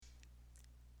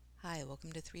Hi,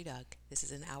 welcome to Three Dog. This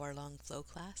is an hour-long flow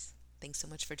class. Thanks so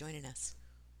much for joining us.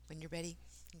 When you're ready,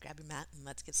 grab your mat and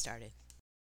let's get started.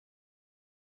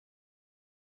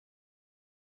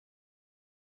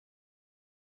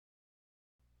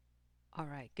 All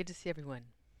right, good to see everyone.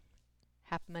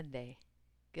 Happy Monday.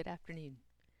 Good afternoon.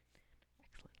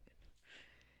 Excellent.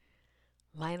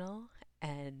 Good. Lionel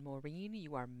and Maureen,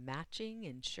 you are matching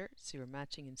in shirts. You are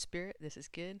matching in spirit. This is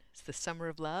good. It's the summer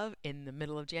of love in the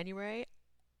middle of January.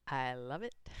 I love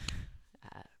it.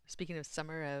 Speaking of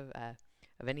summer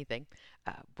of anything,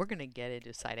 we're going to get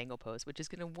into side angle pose, which is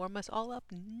going to warm us all up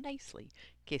nicely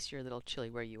in case you're a little chilly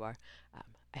where you are.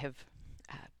 I have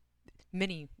uh,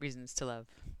 many reasons to love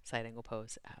side angle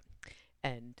pose.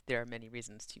 And there are many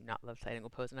reasons to not love side angle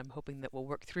pose, and I'm hoping that we'll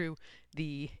work through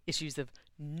the issues of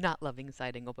not loving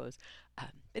side angle pose.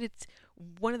 But it's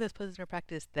one of those poses in our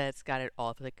practice that's got it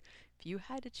all. Like, if you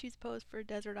had to choose pose for a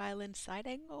desert island, side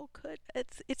angle could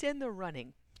it's in the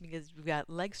running because we've got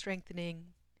leg strengthening,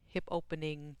 hip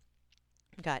opening,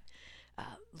 we've got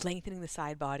lengthening the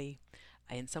side body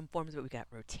in some forms, but we've got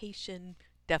rotation.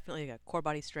 Definitely got core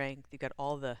body strength. You've got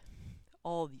all the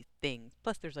things.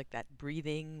 Plus, there's like that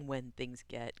breathing when things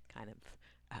get kind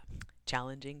of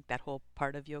challenging, that whole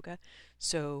part of yoga.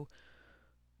 So,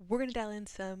 we're going to dial in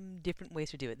some different ways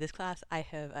to do it. This class I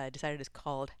have decided is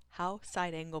called How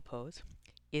Side Angle Pose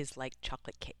is Like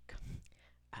Chocolate Cake.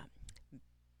 Um,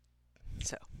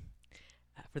 so,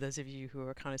 for those of you who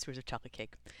are connoisseurs of chocolate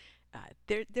cake,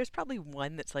 there's probably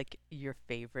one that's like your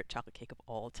favorite chocolate cake of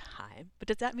all time. But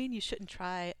does that mean you shouldn't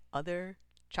try other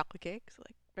chocolate cakes?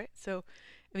 Like, right? So,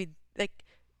 I mean, like,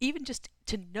 even just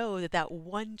to know that that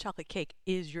one chocolate cake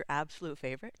is your absolute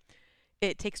favorite,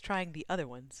 it takes trying the other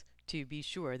ones to be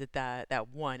sure that that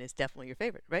one is definitely your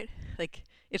favorite, right? Like,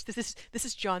 this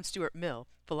is John Stuart Mill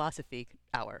philosophy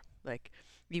hour. Like,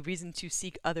 the reason to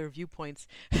seek other viewpoints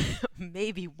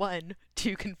may be one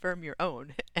to confirm your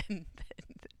own, and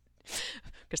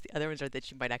because the other ones are that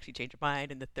you might actually change your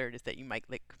mind, and the third is that you might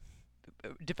like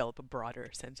develop a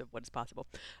broader sense of what is possible.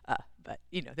 But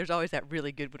there's always that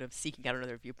really good one of seeking out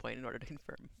another viewpoint in order to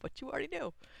confirm what you already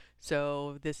know.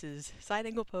 So this is side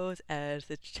angle pose as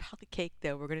the chocolate cake.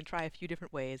 Though we're going to try a few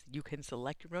different ways. You can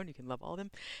select your own. You can love all of them.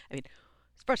 I mean,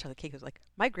 as far as chocolate cake was like,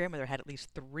 my grandmother had at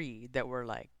least three that were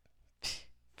like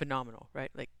phenomenal, right?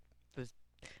 Like it was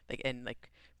and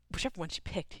whichever one she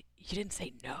picked, you didn't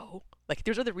say no. Like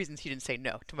there's other reasons you didn't say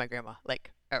no to my grandma,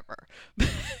 like ever.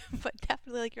 But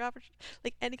definitely like your average,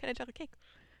 like any kind of chocolate cake.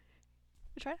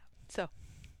 Try it out. So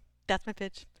that's my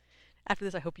pitch. After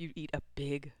this, I hope you eat a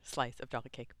big slice of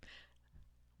chocolate cake.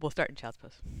 We'll start in child's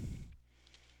pose,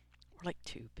 or like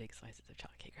two big slices of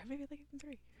chocolate cake, or maybe like even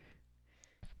three.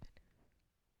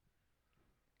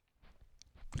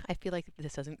 I feel like if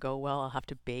this doesn't go well, I'll have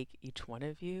to bake each one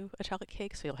of you a chocolate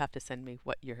cake, so you'll have to send me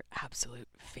what your absolute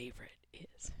favorite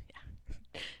is.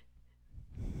 Yeah.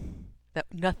 That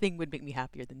nothing would make me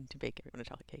happier than to bake everyone a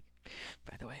chocolate cake,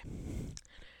 by the way.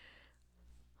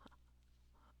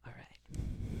 All right.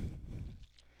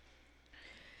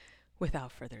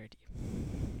 Without further ado,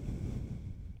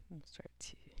 we'll start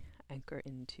to anchor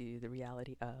into the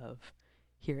reality of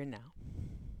here and now.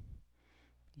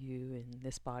 You in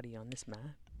this body on this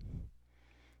mat,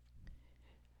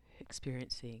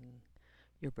 experiencing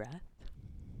your breath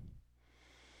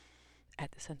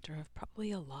at the center of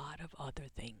probably a lot of other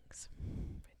things.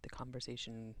 Right? The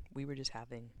conversation we were just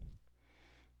having,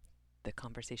 the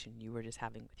conversation you were just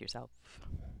having with yourself,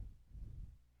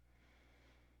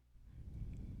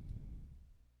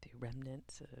 the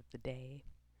remnants of the day.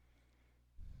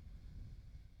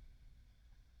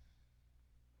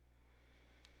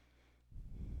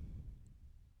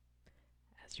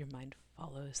 As your mind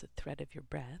follows the thread of your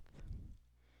breath,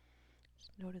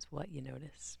 just notice what you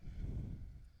notice.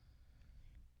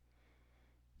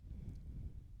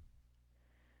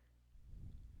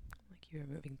 Like you're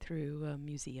moving through a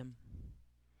museum,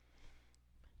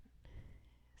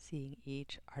 seeing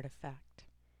each artifact,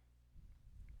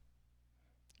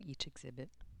 each exhibit,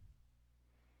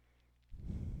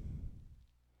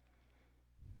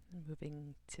 and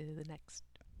moving to the next,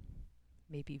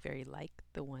 maybe very like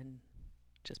the one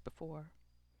just before,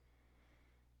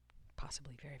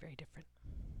 possibly very, very different.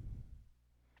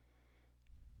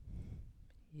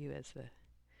 You as the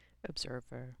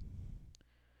observer,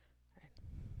 right?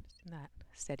 Just in that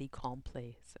steady, calm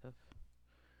place of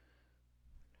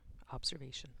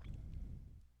observation.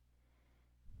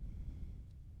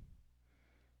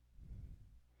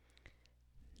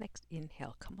 Next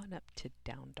inhale, come on up to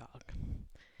down dog.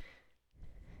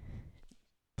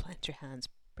 Plant your hands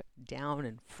down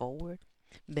and forward.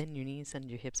 Bend your knees, send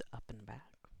your hips up and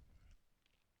back.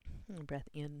 Breath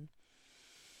in.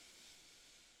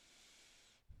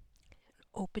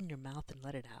 Open your mouth and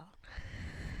let it out.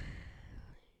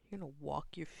 You're going to walk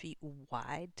your feet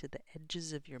wide to the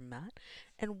edges of your mat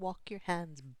and walk your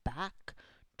hands back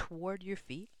toward your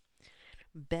feet.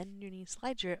 Bend your knees,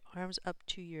 slide your arms up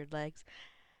to your legs,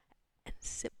 and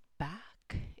sit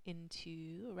back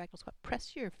into a ragdoll squat.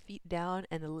 Press your feet down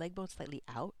and the leg bone slightly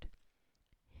out.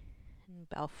 And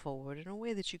bow forward. In a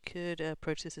way that you could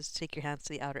approach this is to take your hands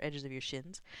to the outer edges of your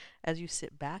shins. As you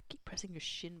sit back, keep pressing your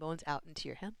shin bones out into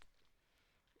your hand.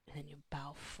 And then you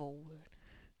bow forward.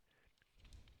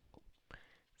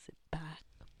 Sit back.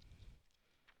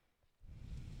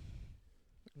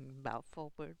 And bow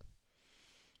forward.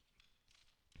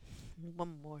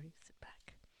 One more. You sit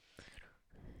back.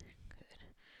 Good.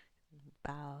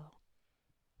 Bow.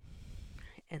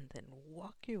 And then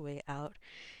walk your way out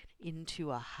into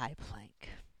a high plank.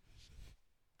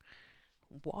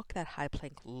 Walk that high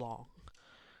plank long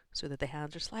so that the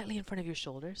hands are slightly in front of your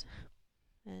shoulders.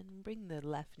 And bring the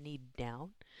left knee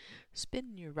down.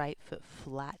 Spin your right foot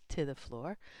flat to the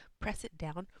floor. Press it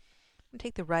down. And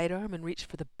take the right arm and reach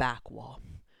for the back wall.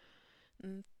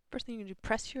 And first thing you do,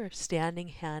 press your standing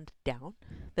hand down.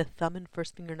 The thumb and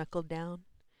first finger knuckle down.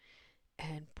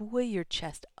 And buoy your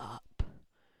chest up.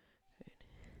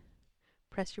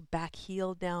 Press your back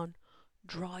heel down.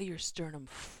 Draw your sternum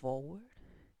forward.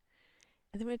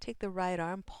 And then we're going to take the right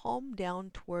arm, palm down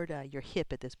toward your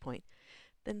hip at this point.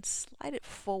 Then slide it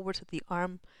forward so the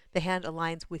hand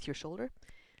aligns with your shoulder.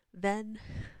 Then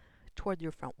toward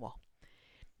your front wall.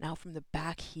 Now from the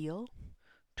back heel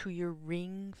to your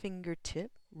ring fingertip,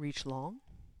 reach long.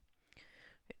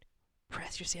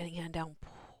 Press your standing hand down,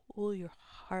 pull your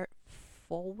heart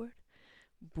forward,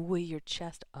 buoy your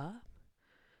chest up.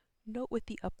 Note with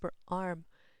the upper arm,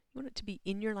 you want it to be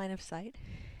in your line of sight,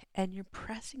 and you're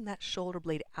pressing that shoulder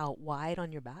blade out wide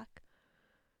on your back.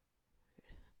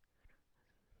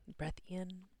 Breath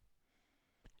in,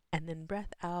 and then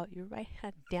breath out. Your right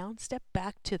hand down, step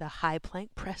back to the high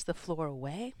plank, press the floor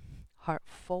away, heart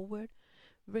forward,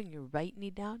 bring your right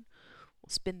knee down. We'll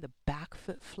spin the back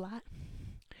foot flat.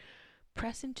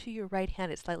 Press into your right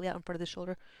hand, it's slightly out in front of the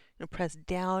shoulder. Press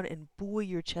down and buoy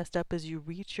your chest up as you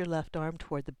reach your left arm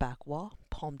toward the back wall,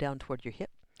 palm down toward your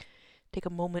hip. Take a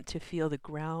moment to feel the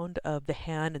ground of the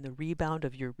hand and the rebound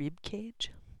of your rib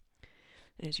cage.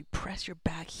 And as you press your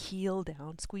back heel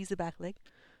down, squeeze the back leg.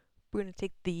 We're going to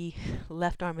take the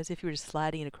left arm as if you were just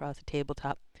sliding it across the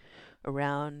tabletop,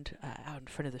 around out in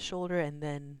front of the shoulder and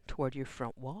then toward your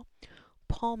front wall.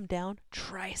 Palm down,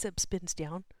 tricep spins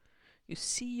down. You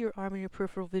see your arm in your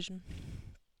peripheral vision.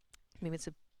 Maybe it's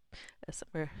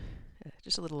somewhere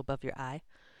just a little above your eye.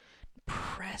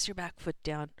 Press your back foot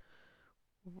down.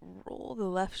 Roll the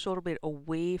left shoulder blade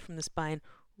away from the spine.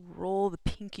 Roll the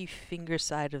pinky finger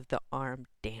side of the arm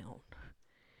down.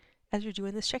 As you're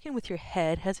doing this, check in with your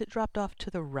head. Has it dropped off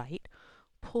to the right?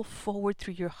 Pull forward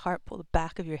through your heart. Pull the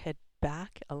back of your head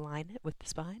back. Align it with the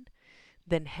spine.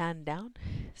 Then hand down.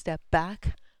 Step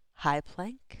back. High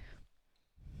plank.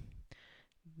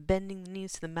 Bending the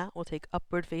knees to the mat, we'll take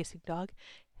upward facing dog.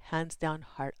 Hands down,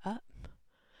 heart up.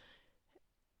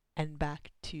 And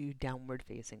back to downward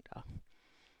facing dog.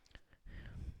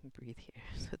 Breathe here.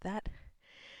 So that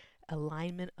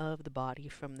alignment of the body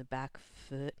from the back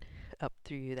foot up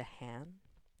through the hand,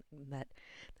 that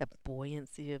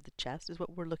buoyancy of the chest is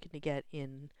what we're looking to get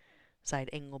in side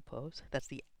angle pose. That's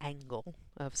the angle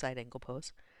of side angle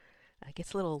pose. It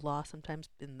gets a little lost sometimes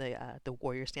in the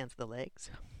warrior stance of the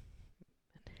legs.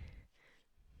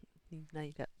 Now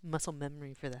you got muscle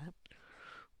memory for that.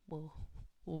 We'll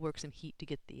work some heat to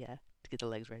get the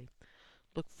legs ready.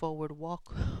 Look forward,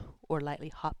 walk, or lightly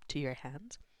hop to your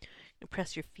hands. And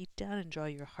press your feet down and draw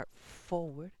your heart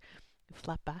forward.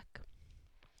 Flat back.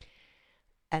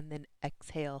 And then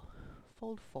exhale,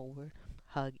 fold forward,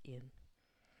 hug in.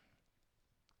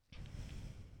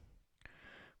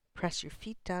 Press your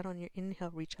feet down on your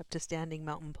inhale, reach up to standing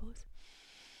mountain pose.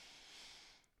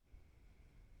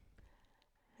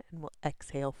 And we'll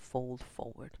exhale, fold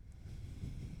forward.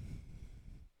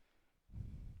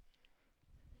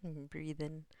 And breathe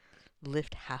in,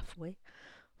 lift halfway,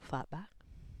 flat back.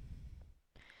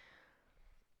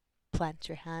 Plant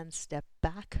your hands, step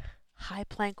back, high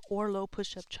plank or low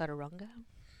push-up chaturanga.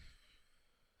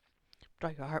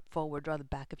 Draw your heart forward, draw the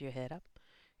back of your head up.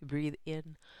 Breathe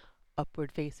in,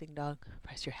 upward facing dog.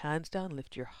 Press your hands down,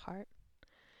 lift your heart.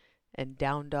 And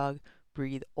down dog,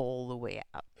 breathe all the way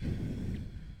out.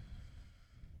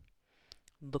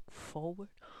 Look forward,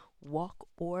 walk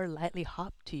or lightly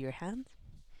hop to your hands.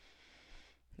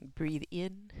 Breathe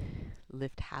in,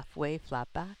 lift halfway,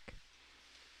 flat back.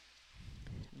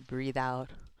 Breathe out,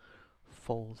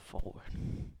 fold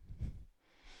forward.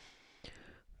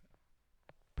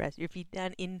 Press your feet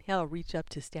down. Inhale, reach up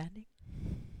to standing.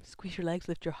 Squeeze your legs,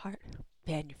 lift your heart,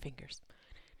 bend your fingers.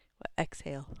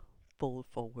 Exhale, fold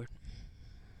forward.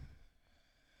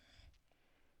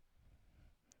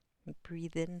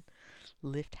 Breathe in,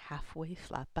 lift halfway,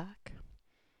 flat back.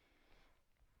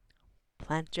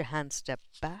 Plant your hands, step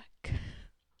back,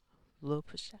 low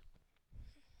push up.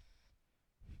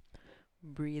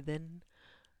 Breathe in,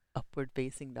 upward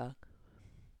facing dog.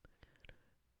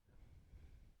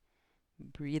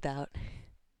 Breathe out,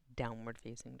 downward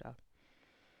facing dog.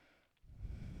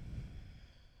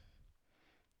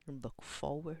 And look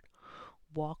forward,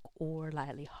 walk or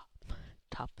lightly hop,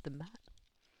 top of the mat.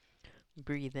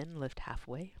 Breathe in, lift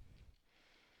halfway.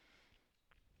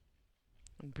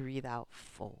 And breathe out,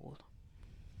 fold.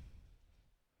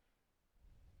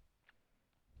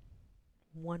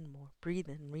 One more. Breathe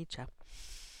in, reach up.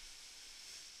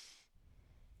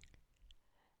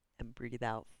 And breathe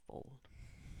out, fold.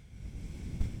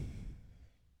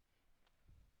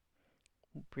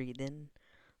 Breathe in,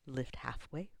 lift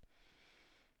halfway.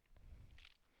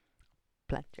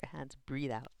 Plant your hands,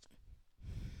 breathe out.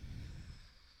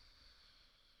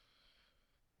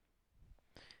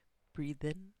 Breathe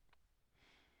in.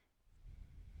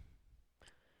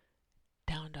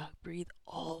 Down dog, breathe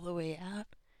all the way out.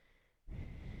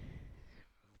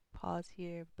 Pause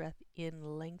here, breath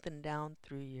in, lengthen down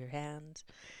through your hands.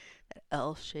 That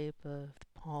L shape of the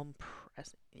palm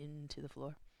press into the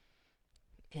floor.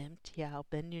 Empty out,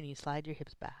 bend your knees, slide your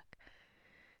hips back.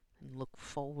 And look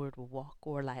forward, walk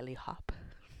or lightly hop.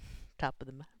 Top of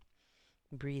the mat.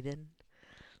 Breathe in,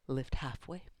 lift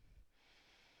halfway.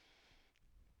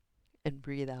 And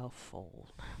breathe out,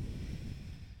 fold.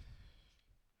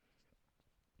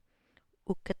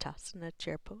 Utkatasana,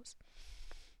 chair pose.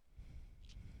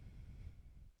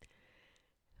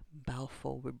 Bow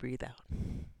forward, breathe out.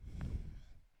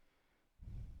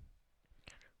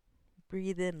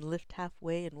 Breathe in, lift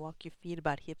halfway and walk your feet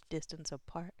about hip distance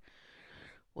apart.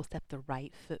 We'll step the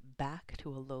right foot back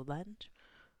to a low lunge.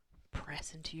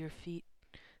 Press into your feet.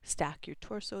 Stack your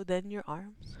torso, then your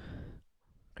arms.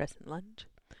 Crescent lunge.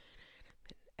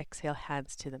 Exhale,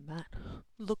 hands to the mat.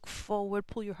 Look forward,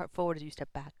 pull your heart forward as you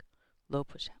step back. Low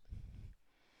push up.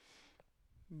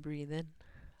 Breathe in,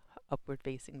 upward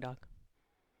facing dog.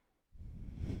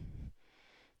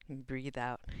 Breathe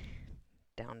out,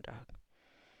 down dog.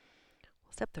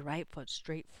 We'll step the right foot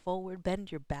straight forward,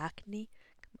 bend your back knee,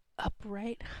 come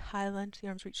upright, high lunge, the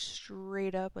arms reach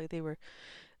straight up like they were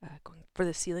going for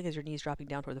the ceiling as your knees dropping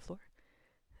down toward the floor.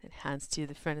 And hands to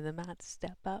the front of the mat,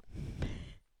 step up,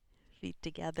 feet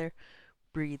together,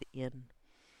 breathe in.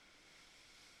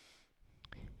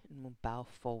 And we'll bow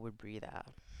forward, breathe out.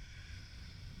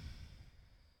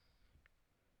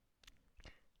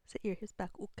 Sit your hips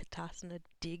back, Utkatasana,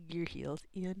 dig your heels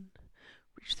in,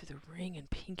 reach through the ring and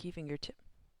pinky fingertip.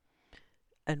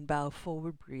 And bow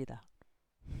forward, breathe out.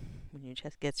 When your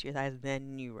chest gets to your thighs,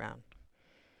 then you round.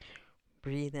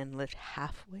 Breathe in, lift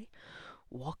halfway,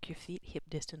 walk your feet hip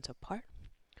distance apart.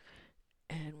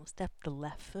 And we'll step the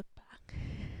left foot back.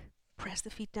 Press the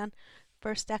feet down.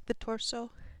 First stack the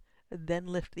torso, then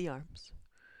lift the arms.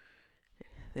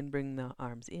 Then bring the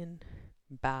arms in,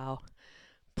 bow,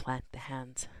 plant the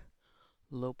hands.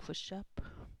 Low push up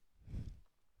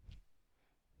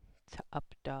to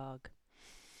up dog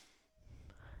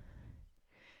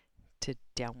to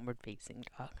downward facing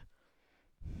dog.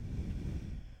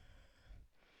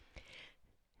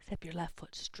 Step your left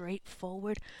foot straight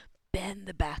forward. Bend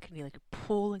the back knee like you're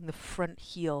pulling the front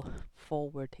heel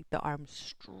forward. Take the arms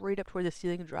straight up toward the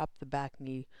ceiling and drop the back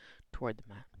knee toward the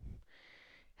mat.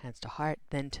 Hands to heart,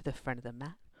 then to the front of the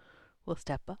mat. We'll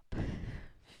step up,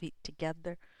 feet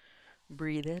together.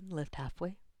 Breathe in, lift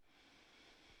halfway.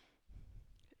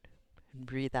 And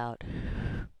breathe out,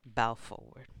 bow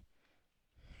forward.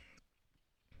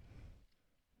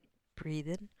 Breathe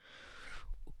in,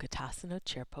 Utkatasana,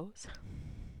 chair pose.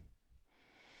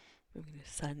 Moving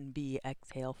to sun B,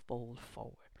 exhale, fold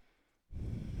forward.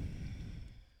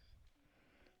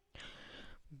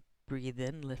 Breathe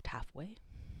in, lift halfway.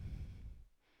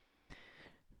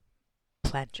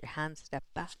 Plant your hands, step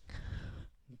back.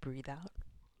 Breathe out,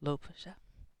 low push up.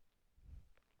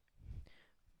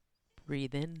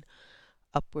 Breathe in,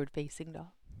 upward facing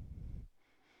dog.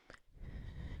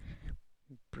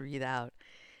 Breathe out,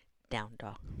 down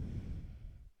dog.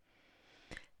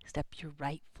 Step your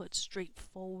right foot straight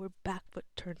forward, back foot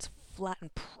turns flat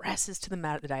and presses to the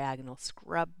mat at the diagonal.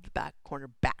 Scrub the back corner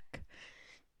back.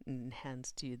 And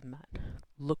hands to the mat.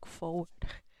 Look forward,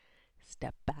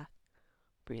 step back,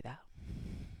 breathe out.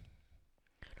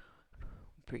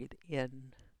 Breathe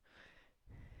in,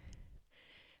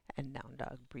 And down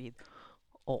dog. Breathe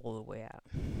all the way out.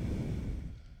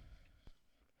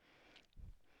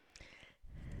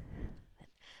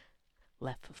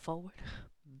 Left foot forward,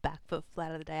 back foot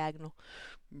flat at the diagonal.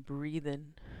 Breathe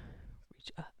in,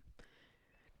 reach up.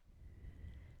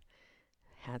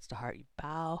 Hands to heart, you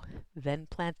bow, then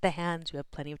plant the hands. You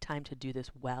have plenty of time to do this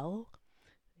well.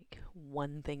 Like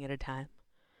one thing at a time.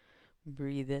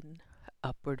 Breathe in,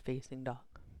 upward facing dog.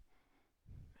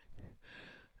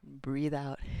 Breathe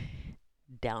out,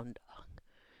 down dog.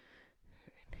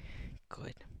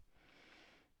 Good.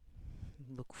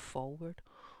 Look forward.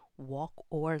 Walk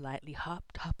or lightly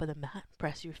hop, top of the mat.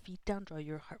 Press your feet down, draw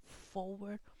your heart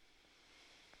forward.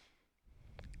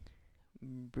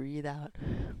 Breathe out,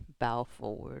 bow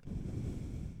forward.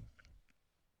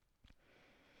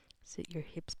 Sit your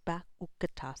hips back,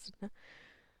 Utkatasana.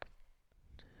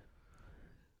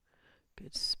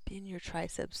 Good. Spin your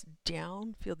triceps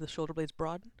down. Feel the shoulder blades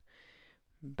broaden.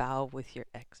 Bow with your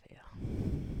exhale.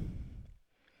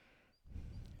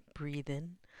 Breathe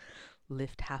in.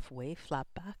 Lift halfway, flat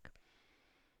back.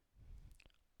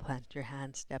 Plant your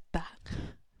hands, step back.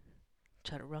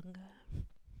 Chaturanga.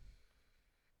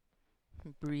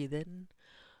 Breathe in.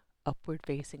 Upward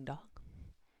facing dog.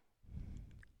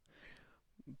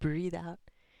 Breathe out.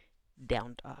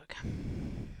 Down dog.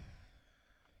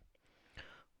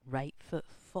 Right foot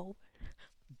forward.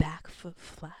 Back foot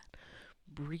flat.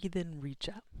 Breathe in, reach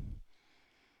up.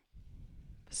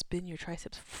 Spin your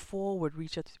triceps forward,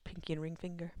 reach out to pinky and ring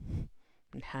finger.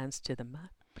 And hands to the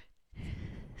mat.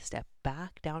 Step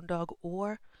back, down dog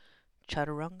or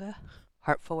chaturanga.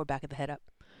 Heart forward, back of the head up.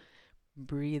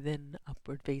 Breathe in,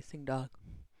 upward facing dog.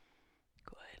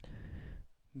 Good.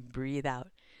 Breathe out,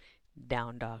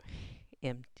 down dog.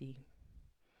 Empty.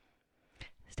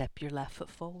 Step your left foot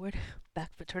forward.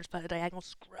 Back foot turns by the diagonal.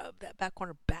 Scrub that back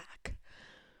corner back.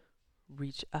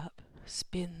 Reach up.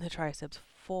 Spin the triceps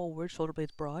forward, shoulder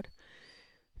blades broad.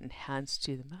 And hands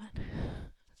to the mat.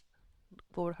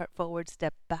 Forward, heart forward,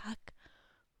 step back.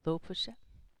 Low push-up.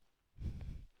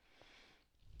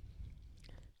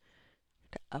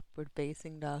 To upward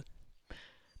facing dog.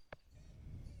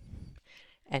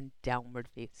 And downward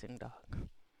facing dog.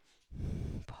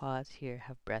 Pause here,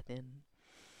 have breath in.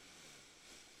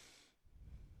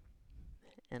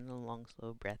 And a long,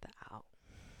 slow breath out.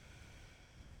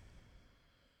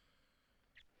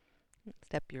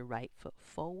 Step your right foot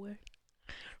forward.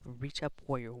 Reach up,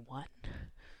 warrior one.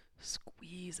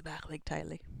 Squeeze the back leg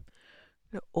tightly.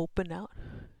 Open out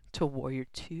to warrior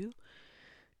two.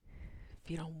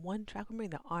 Feet on one track.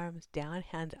 Bring the arms down,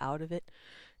 hands out of it.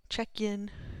 Check in.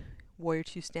 Warrior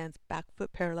two stands back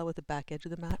foot parallel with the back edge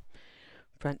of the mat.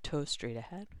 Front toes straight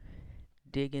ahead.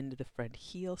 Dig into the front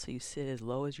heel so you sit as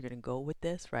low as you're going to go with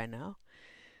this right now.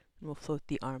 And we'll float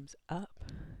the arms up.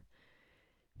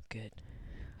 Good.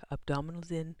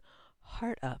 Abdominals in,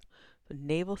 heart up. So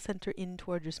navel center in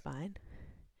towards your spine.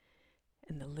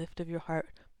 And the lift of your heart,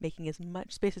 making as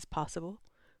much space as possible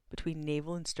between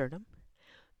navel and sternum.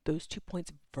 Those 2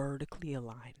 points vertically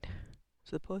aligned.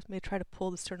 So the pose may try to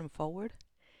pull the sternum forward.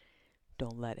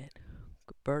 Don't let it.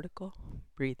 Go vertical.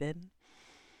 Breathe in.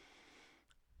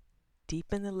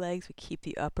 Deepen the legs, but keep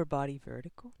the upper body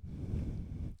vertical.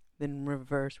 Then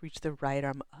reverse, reach the right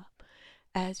arm up.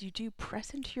 As you do,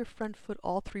 press into your front foot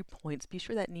all 3 points. Be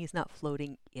sure that knee's not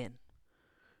floating in.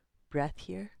 Breath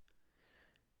here.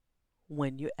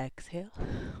 When you exhale,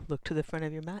 look to the front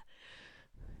of your mat.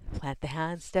 Plant the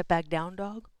hands, step back, down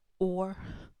dog, or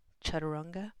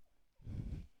chaturanga.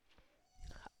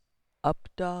 Up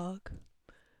dog.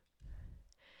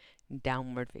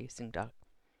 Downward facing dog.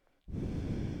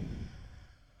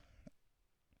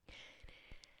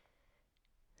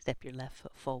 Step your left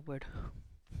foot forward.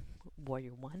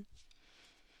 Warrior one.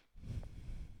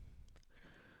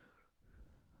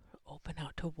 Open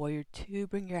out to warrior two.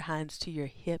 Bring your hands to your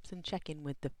hips and check in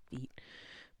with the feet.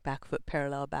 Back foot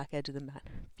parallel, back edge of the mat.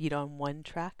 Feet on one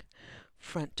track.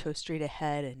 Front toe straight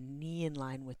ahead and knee in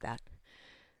line with that.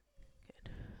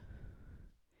 Good.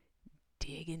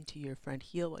 Dig into your front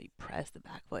heel while you press the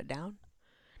back foot down.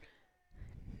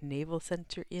 Navel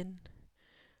center in.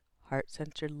 Heart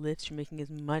center lifts. You're making as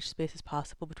much space as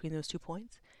possible between those 2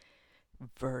 points.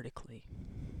 Vertically.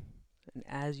 And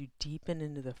as you deepen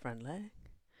into the front leg,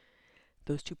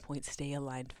 those 2 points stay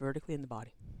aligned vertically in the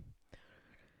body.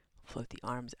 Float the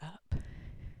arms up.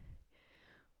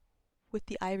 With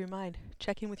the eye of your mind,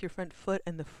 check in with your front foot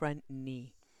and the front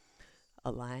knee.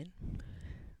 Align.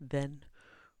 Then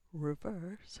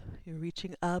reverse. You're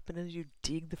reaching up, and as you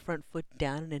dig the front foot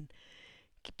down and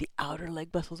keep the outer leg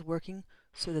muscles working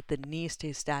so that the knee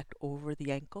stays stacked over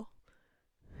the ankle.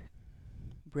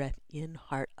 Breath in,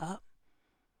 heart up.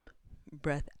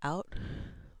 Breath out.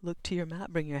 Look to your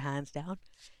mat. Bring your hands down.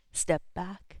 Step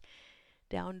back.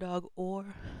 Down dog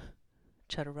or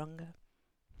chaturanga.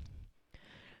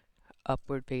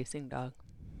 Upward facing dog.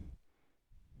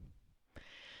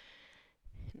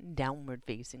 Downward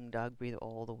facing dog. Breathe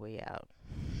all the way out.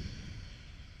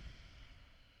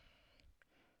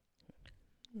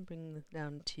 Bring this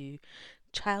down to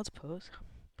child's pose.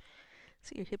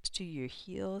 So your hips to your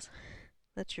heels.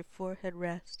 Let your forehead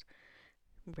rest.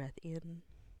 Breath in.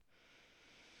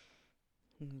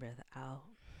 And breath out.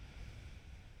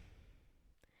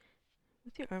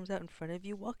 With your arms out in front of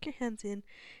you, walk your hands in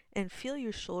and feel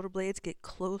your shoulder blades get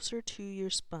closer to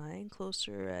your spine,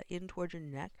 closer in toward your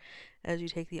neck as you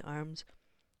take the arms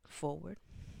forward.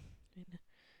 And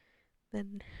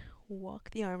then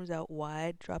walk the arms out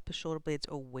wide, drop the shoulder blades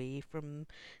away from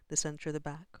the center of the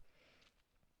back.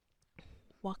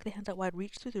 Walk the hands out wide,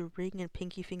 reach through the ring and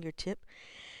pinky finger tip,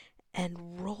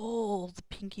 and roll the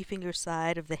pinky finger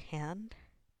side of the hand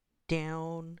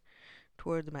down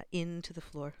toward the mat, into the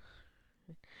floor.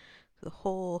 So the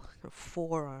whole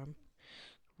forearm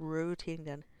rotating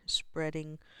down,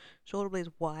 spreading, shoulder blades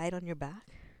wide on your back.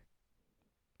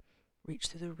 Reach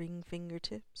through the ring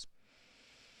fingertips.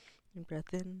 And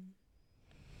breath in.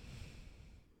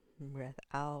 And breath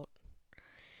out.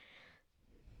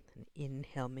 And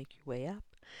inhale, make your way up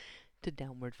to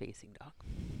downward facing dog.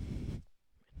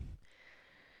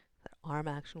 That arm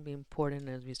action will be important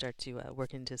as we start to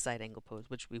work into side angle pose,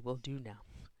 which we will do now.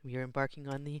 We are embarking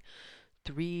on the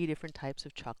 3 different types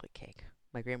of chocolate cake.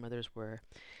 My grandmother's were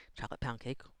chocolate pound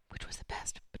cake, which was the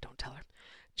best, but don't tell her,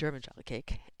 German chocolate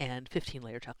cake, and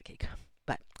 15-layer chocolate cake.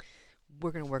 But we're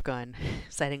going to work on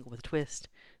side angle with twist,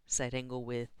 side angle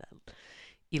with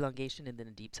elongation, and then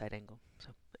a deep side angle.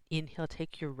 So inhale,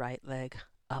 take your right leg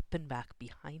up and back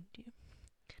behind you.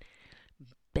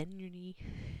 Bend your knee,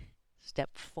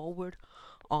 step forward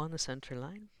on the center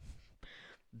line.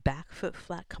 Back foot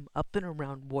flat, come up and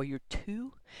around warrior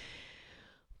 2.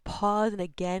 Pause and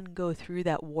again go through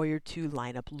that warrior 2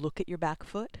 lineup. Look at your back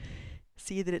foot.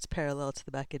 See that it's parallel to the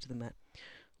back edge of the mat.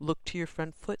 Look to your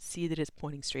front foot. See that it's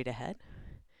pointing straight ahead.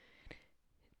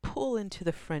 Pull into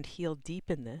the front heel.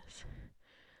 Deepen this.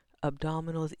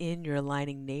 Abdominals in. You're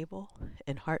aligning navel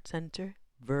and heart center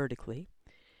vertically.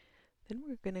 Then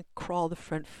we're going to crawl the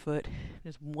front foot.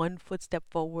 Just 1 foot step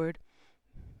forward,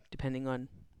 depending on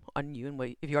you and what.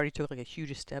 If you already took like a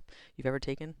hugest step you've ever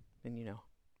taken, then you know,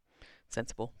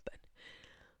 sensible. But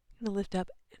I'm gonna lift up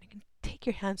and you can take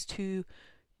your hands to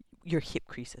your hip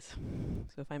creases.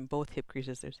 So if I'm both hip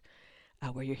creases, there's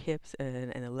where your hips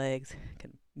and the legs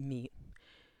can meet.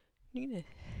 You're gonna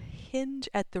hinge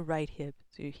at the right hip,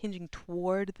 so you're hinging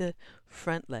toward the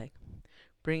front leg,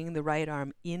 bringing the right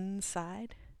arm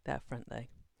inside that front leg.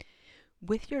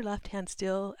 With your left hand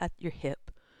still at your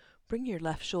hip, bring your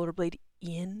left shoulder blade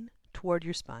in toward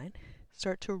your spine.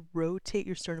 Start to rotate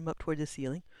your sternum up toward the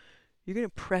ceiling. You're going to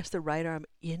press the right arm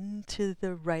into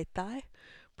the right thigh.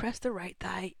 Press the right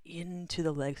thigh into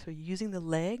the leg. So you're using the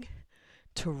leg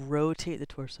to rotate the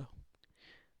torso.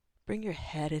 Bring your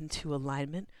head into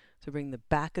alignment. So bring the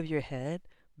back of your head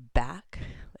back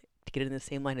to get it in the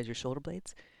same line as your shoulder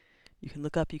blades. You can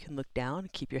look up, you can look down.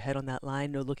 Keep your head on that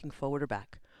line, no looking forward or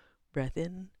back. Breath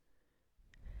in.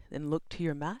 Then look to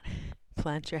your mat.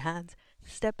 Plant your hands.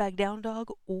 Step back down dog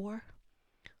or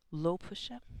low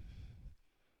push-up.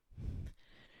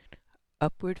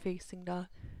 Upward facing dog.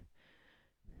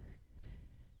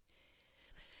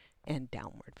 And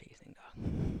downward facing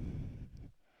dog.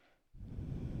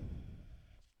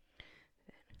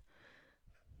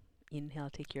 Inhale,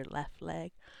 take your left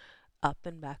leg up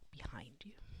and back behind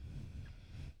you.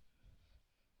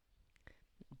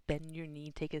 Bend your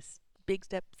knee, take a big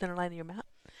step center line of your mat.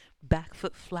 Back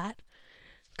foot flat.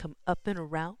 Come up and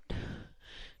around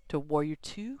to warrior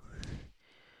 2.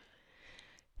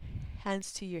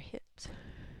 Hands to your hips.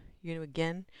 You're going to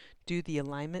again do the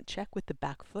alignment check with the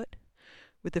back foot,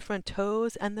 with the front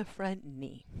toes and the front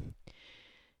knee.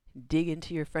 Dig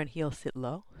into your front heel, sit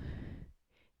low.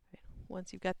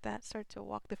 Once you've got that, start to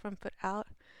walk the front foot out.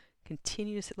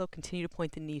 Continue to sit low, continue to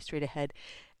point the knee straight ahead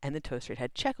and the toes straight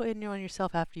ahead. Check in on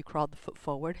yourself after you crawled the foot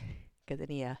forward, because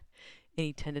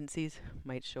any tendencies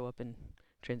might show up in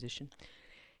transition.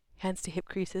 Hands to hip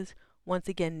creases. Once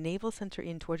again, navel center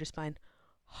in towards your spine,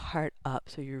 heart up,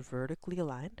 so you're vertically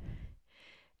aligned.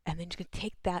 And then you're going to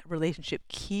take that relationship,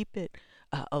 keep it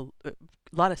a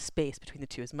lot of space between the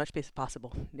two, as much space as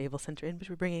possible. Navel center in, but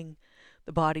we're bringing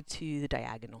the body to the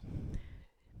diagonal.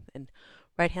 And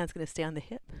right hand's going to stay on the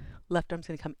hip. Left arm's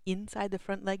going to come inside the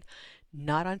front leg,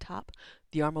 not on top.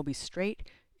 The arm will be straight.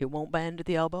 It won't bend at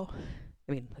the elbow.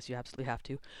 I mean, unless you absolutely have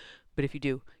to. But if you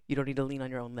do, you don't need to lean on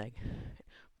your own leg.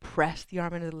 Press the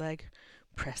arm into the leg,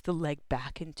 press the leg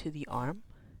back into the arm,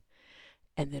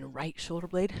 and then right shoulder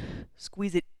blade,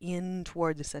 squeeze it in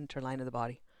toward the center line of the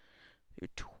body. You're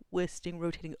twisting,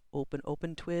 rotating,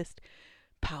 open twist,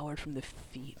 powered from the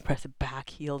feet. Press the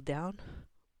back heel down.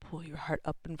 Pull your heart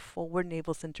up and forward,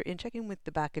 navel center in. Check in with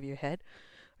the back of your head.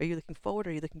 Are you looking forward?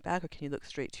 Are you looking back? Or can you look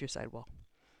straight to your side wall?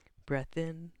 Breath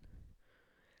in.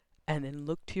 And then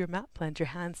look to your mat. Plant your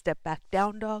hands. Step back,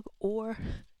 down dog or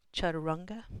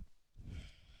chaturanga.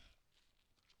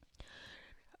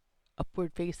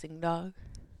 Upward facing dog.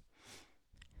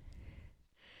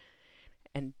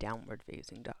 And downward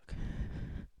facing dog.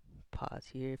 Pause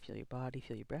here. Feel your body.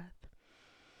 Feel your breath.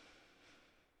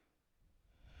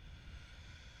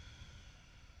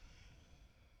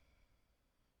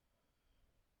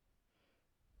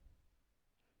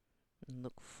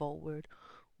 Look forward,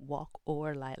 walk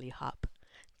or lightly hop.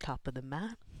 Top of the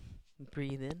mat,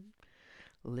 breathe in,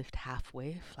 lift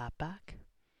halfway, flat back.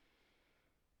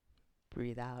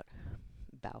 Breathe out,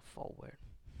 bow forward.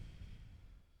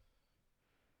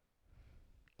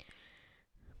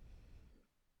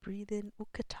 Breathe in,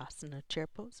 Utkatasana, chair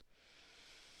pose.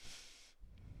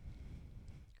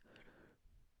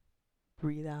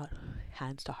 Breathe out,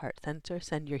 hands to heart center.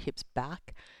 Send your hips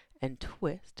back and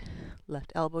twist.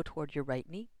 Left elbow toward your right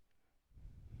knee.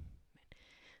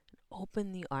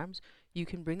 Open the arms. You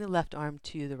can bring the left arm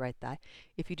to the right thigh.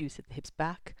 If you do, sit the hips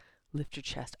back, lift your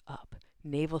chest up.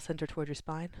 Navel center toward your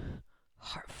spine.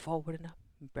 Heart forward and up.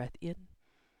 Breath in.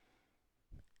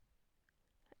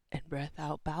 And breath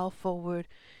out. Bow forward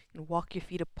and walk your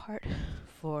feet apart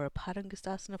for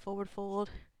Padangusthasana, forward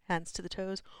fold. Hands to the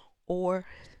toes or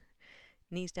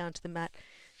knees down to the mat.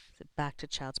 Sit back to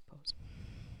child's pose.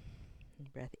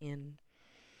 And breath in.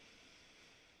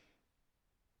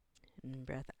 And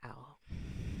breath out.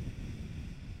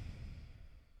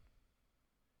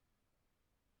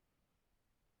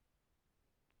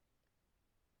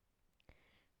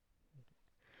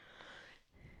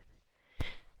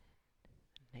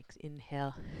 Next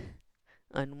inhale.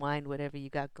 Unwind whatever you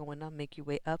got going on. Make your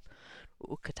way up.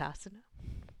 Utkatasana.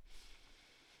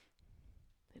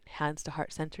 Hands to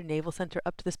heart center, navel center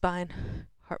up to the spine.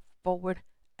 Heart forward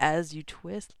as you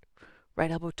twist. Right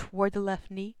elbow toward the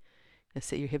left knee. And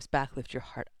sit your hips back, lift your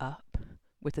heart up.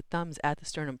 With the thumbs at the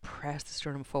sternum, press the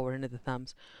sternum forward into the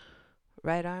thumbs.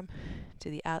 Right arm to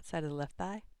the outside of the left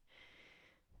thigh.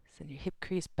 Send your hip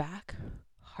crease back,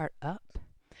 heart up.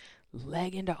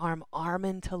 Leg into arm, arm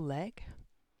into leg.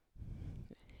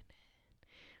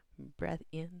 Breath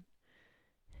in,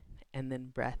 and then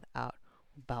breath out.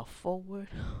 Bow forward,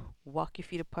 walk your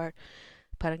feet apart.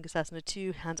 Padangusthasana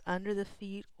 2, hands under the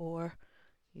feet, or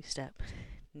you step,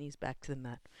 knees back to the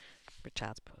mat for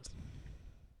child's pose.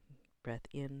 Breath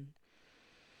in,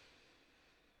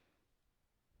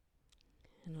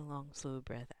 and a long, slow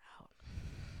breath out.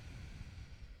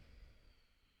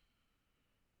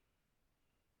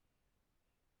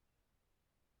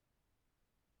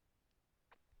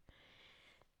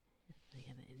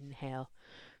 Again, inhale,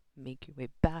 make your way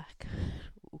back,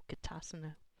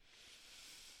 Utkatasana.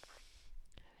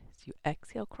 As you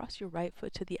exhale, cross your right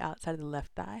foot to the outside of the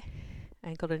left thigh,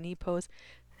 ankle to knee pose,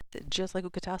 just like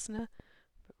Utkatasana.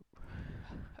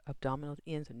 Abdominals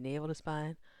in, so navel to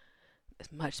spine.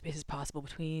 As much space as possible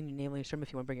between your navel and your sternum.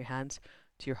 If you want to bring your hands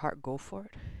to your heart, go for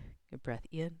it. Your breath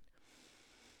in.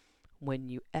 When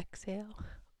you exhale,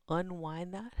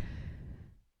 unwind that.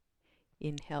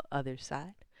 Inhale, other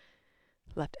side.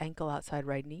 Left ankle outside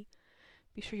right knee.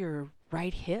 Be sure your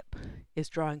right hip is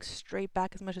drawing straight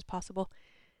back as much as possible.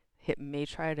 Hip may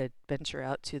try to venture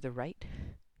out to the right.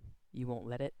 You won't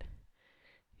let it.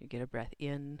 You get a breath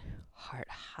in, heart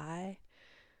high.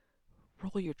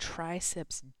 Roll your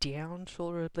triceps down,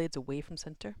 shoulder blades away from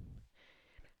center.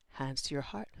 Hands to your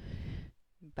heart.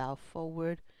 Bow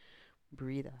forward.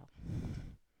 Breathe out.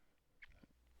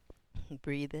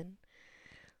 Breathe in.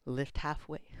 Lift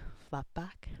halfway. Flat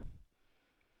back.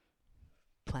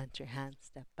 Plant your hands.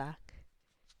 Step back.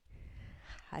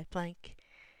 High plank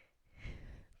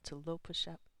to low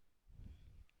push-up.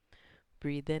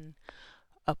 Breathe in.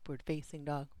 Upward facing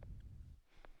dog.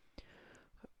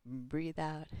 Breathe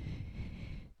out.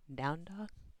 Down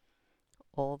dog,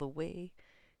 all the way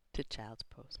to child's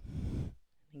pose.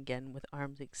 Again, with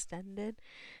arms extended,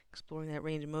 exploring that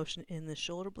range of motion in the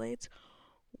shoulder blades.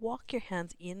 Walk your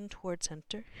hands in toward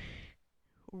center.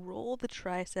 Roll the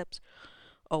triceps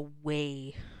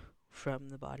away from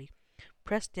the body.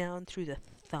 Press down through the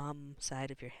thumb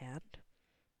side of your hand.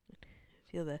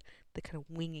 Feel the kind of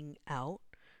winging out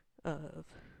of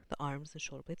the arms and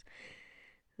shoulder blades.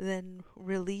 Then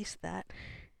release that.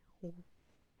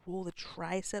 Roll the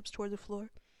triceps toward the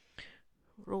floor.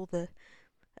 Roll the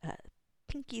uh,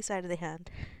 pinky side of the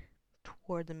hand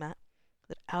toward the mat.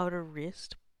 The outer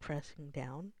wrist pressing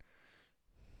down.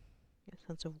 Get a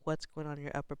sense of what's going on in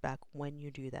your upper back when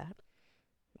you do that.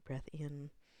 Breath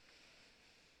in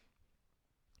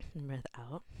and breath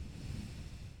out.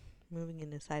 Moving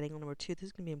into side angle number 2. This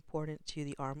is going to be important to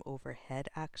the arm overhead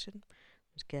action.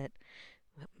 Just get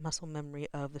muscle memory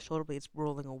of the shoulder blades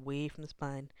rolling away from the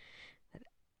spine. That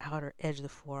outer edge of the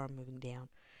forearm moving down.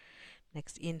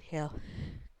 Next inhale,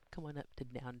 come on up to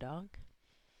down dog.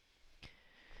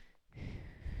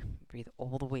 Breathe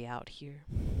all the way out here.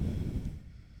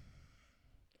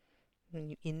 When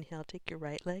you inhale, take your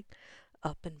right leg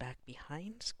up and back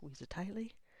behind. Squeeze it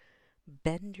tightly.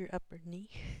 Bend your upper knee.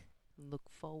 Look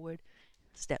forward.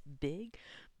 Step big.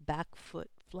 Back foot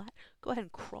flat. Go ahead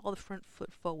and crawl the front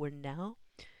foot forward now.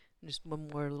 Just one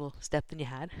more little step than you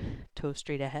had. Toe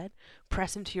straight ahead.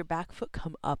 Press into your back foot.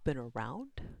 Come up and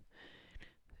around.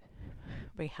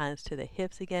 Bring hands to the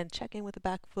hips again. Check in with the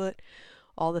back foot.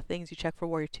 All the things you check for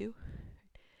Warrior 2.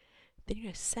 Then you're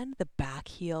going to send the back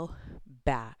heel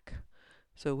back.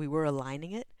 So we were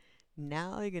aligning it.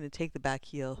 Now you're going to take the back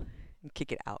heel and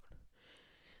kick it out.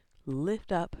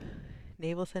 Lift up.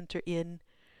 Navel center in.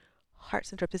 Heart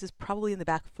center up. This is probably in the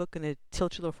back foot. Going to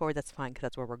tilt you a little forward. That's fine because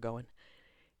that's where we're going.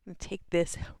 I'm going to take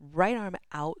this right arm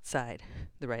outside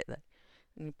the right leg.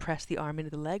 And you press the arm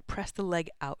into the leg. Press the leg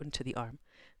out into the arm.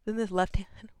 Then this left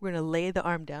hand, we're going to lay the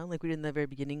arm down like we did in the very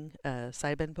beginning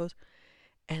side bend pose.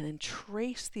 And then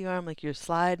trace the arm like you're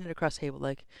sliding it across the table,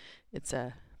 like it's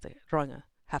like drawing a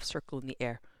half circle in the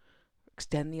air.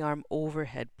 Extend the arm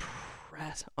overhead.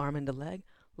 Press arm into leg,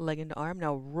 leg into arm.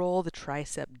 Now roll the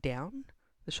tricep down.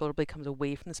 The shoulder blade comes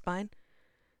away from the spine.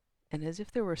 And as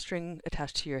if there were a string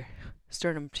attached to your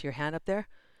sternum, to your hand up there.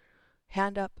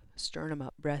 Hand up, sternum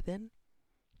up, breath in.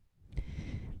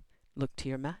 Look to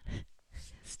your mat.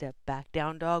 Step back,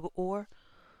 down dog or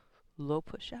low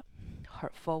push up.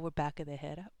 Heart forward, back of the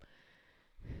head up.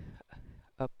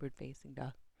 Upward facing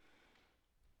dog.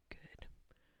 Good.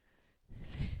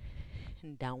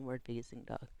 And downward facing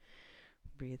dog.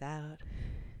 Breathe out.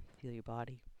 Feel your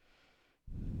body.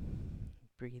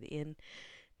 Breathe in.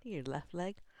 Take your left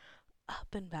leg up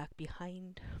and back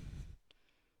behind.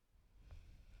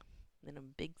 Then a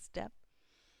big step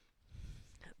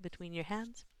between your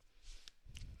hands.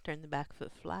 Turn the back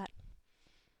foot flat.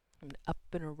 And up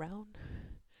and around.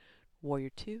 Warrior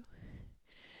 2.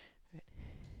 Right.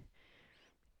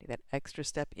 Take that extra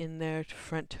step in there.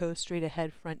 Front toe straight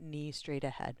ahead. Front knee straight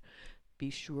ahead. Be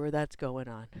sure that's going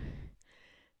on.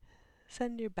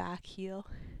 Send your back heel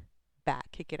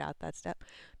back. Kick it out that step.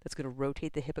 That's going to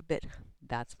rotate the hip a bit.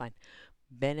 That's fine.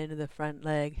 Bend into the front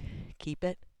leg. Keep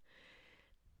it.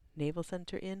 Navel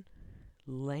center in.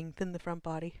 Lengthen the front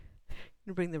body.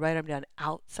 And bring the right arm down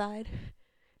outside.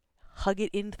 Hug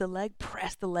it into the leg.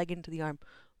 Press the leg into the arm.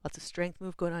 Lots of strength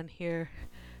move going on here.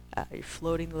 You're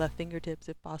floating the left fingertips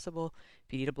if possible.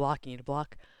 If you need a block, you need a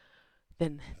block.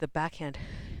 Then the backhand,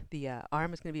 the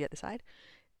arm is going to be at the side.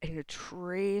 And you're going to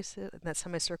trace it in that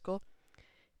semicircle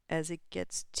as it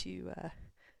gets to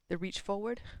the reach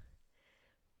forward.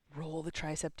 Roll the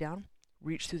tricep down.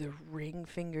 Reach through the ring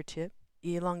fingertip.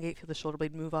 Elongate, feel the shoulder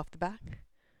blade move off the back.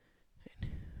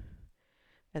 Right.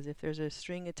 As if there's a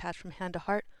string attached from hand to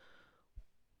heart.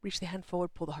 Reach the hand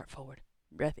forward, pull the heart forward.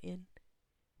 Breath in.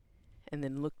 And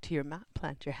then look to your mat.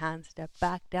 Plant your hands, step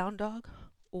back, down dog.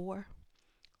 Or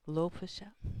low push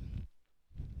up.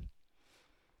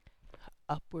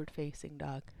 Upward facing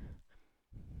dog.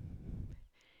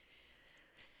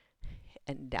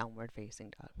 And downward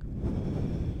facing dog.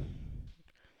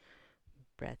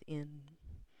 Breath in.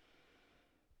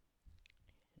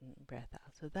 And breath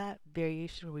out. So that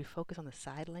variation where we focus on the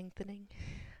side lengthening,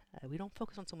 we don't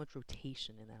focus on so much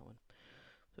rotation in that one.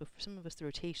 So for some of us, the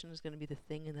rotation is going to be the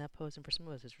thing in that pose, and for some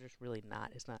of us, it's just really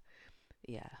not. It's not,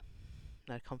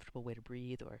 not a comfortable way to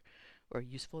breathe or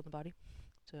useful in the body.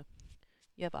 So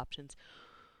you have options.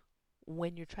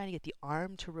 When you're trying to get the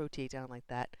arm to rotate down like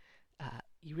that,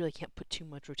 you really can't put too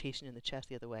much rotation in the chest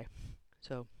the other way.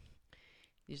 So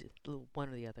use a little one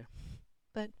or the other.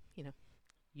 But,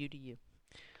 you do you.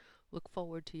 Look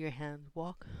forward to your hands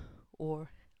walk or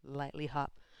lightly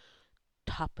hop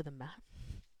top of the mat.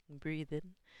 Breathe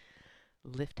in.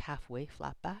 Lift halfway,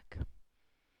 flat back.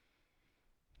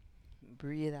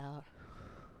 Breathe out.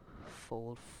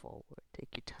 Fold forward.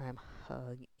 Take your time.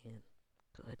 Hug in.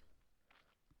 Good.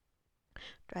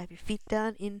 Drive your feet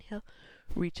down. Inhale.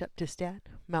 Reach up to stand.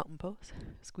 Mountain pose.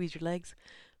 Squeeze your legs.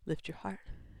 Lift your heart.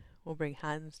 We'll bring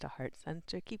hands to heart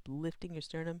center. Keep lifting your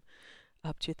sternum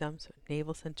up to your thumb. So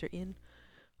navel center in,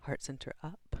 heart center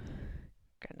up.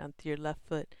 Ground down to your left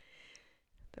foot.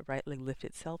 The right leg lift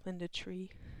itself into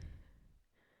tree.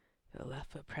 The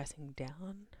left foot pressing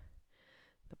down.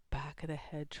 The back of the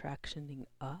head tractioning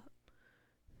up.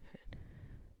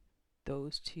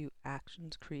 Those two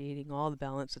actions creating all the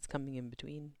balance that's coming in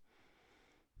between.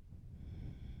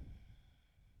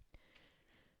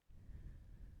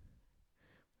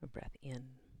 A breath in.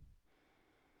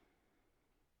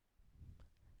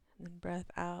 And then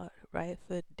breath out, right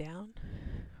foot down.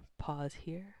 Pause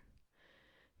here.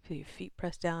 Feel your feet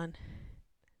press down.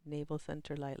 Navel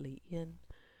center lightly in.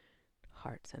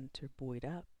 Heart center buoyed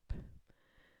up.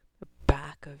 The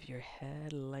back of your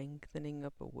head lengthening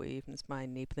up away from the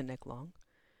spine, nape of the neck long.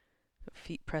 The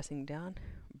feet pressing down.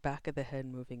 Back of the head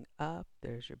moving up.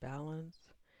 There's your balance.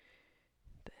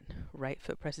 Then right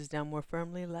foot presses down more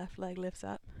firmly. Left leg lifts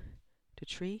up to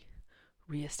tree.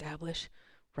 Reestablish.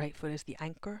 Right foot is the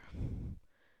anchor.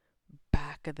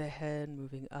 Back of the head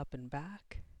moving up and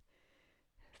back.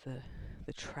 The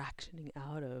tractioning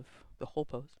out of the whole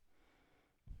pose.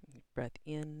 Breath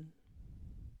in.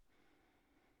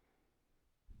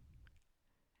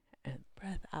 And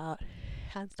breath out.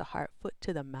 Hands to heart, foot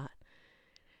to the mat.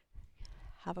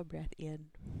 Have a breath in.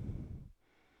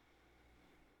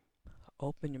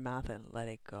 Open your mouth and let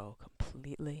it go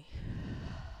completely.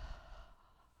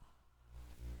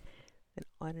 And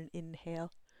on an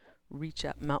inhale, reach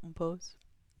up, mountain pose.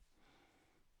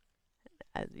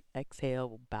 And as we exhale,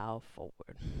 we'll bow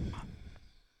forward.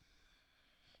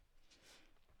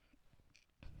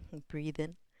 Breathe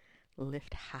in,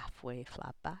 lift halfway,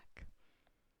 flat back.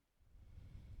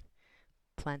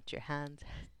 Plant your hands,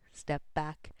 step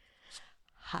back,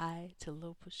 high to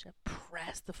low push-up.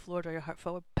 Press the floor, draw your heart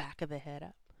forward, back of the head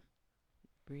up.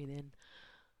 Breathe in,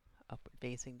 upward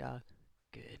facing dog.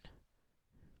 Good.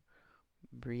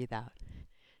 Breathe out,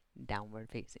 downward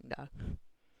facing dog.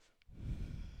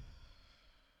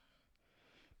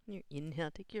 Your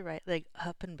inhale, take your right leg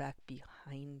up and back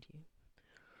behind you.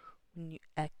 When you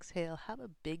exhale, have a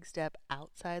big step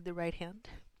outside the right hand.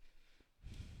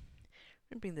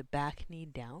 We're going to bring the back knee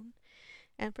down.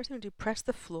 And first I'm going to do press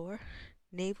the floor.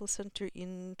 Navel center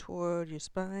in toward your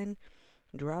spine.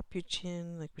 Drop your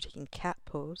chin like we're taking cat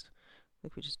pose.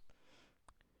 Like we just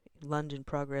lunge in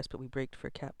progress, but we braked for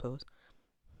cat pose.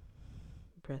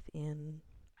 Breath in.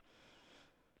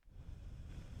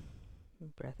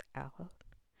 Breath out.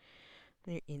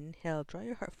 On your inhale, draw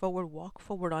your heart forward, walk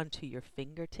forward onto your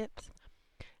fingertips.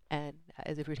 And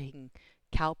as if you're taking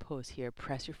cow pose here,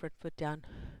 press your front foot down,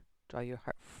 draw your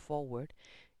heart forward,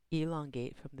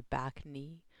 elongate from the back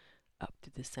knee up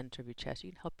to the center of your chest. You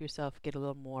can help yourself get a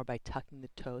little more by tucking the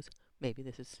toes. Maybe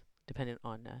this is dependent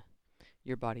on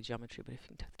your body geometry, but if you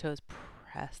can tuck the toes,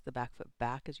 press the back foot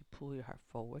back as you pull your heart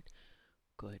forward.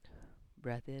 Good.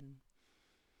 Breath in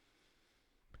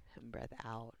and breath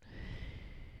out.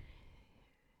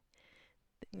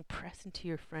 Then press into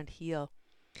your front heel.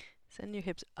 Send your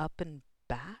hips up and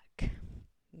back.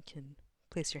 You can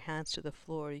place your hands to the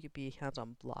floor. You could be hands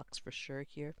on blocks for sure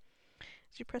here.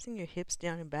 As you're pressing your hips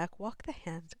down and back, walk the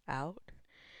hands out.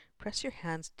 Press your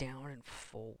hands down and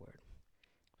forward.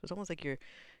 So it's almost like you're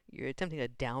attempting a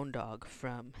down dog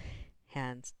from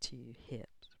hands to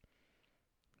hips.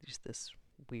 Just this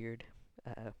weird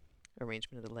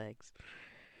arrangement of the legs.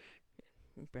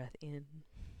 Breath in.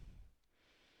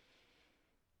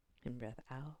 And breath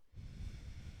out.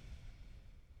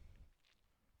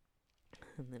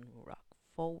 And then we'll rock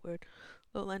forward.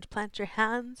 Low lunge, plant your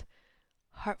hands.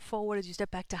 Heart forward as you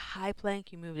step back to high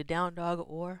plank. You move to down dog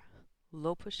or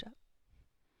low push-up.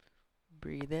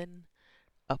 Breathe in.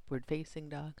 Upward facing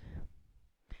dog.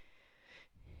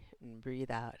 And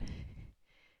breathe out.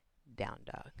 Down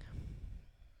dog.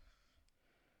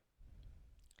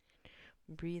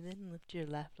 Breathe in. Lift your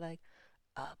left leg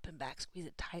up and back. Squeeze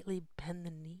it tightly. Bend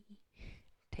the knee.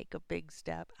 Take a big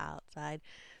step outside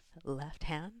the left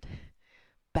hand.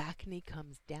 Back knee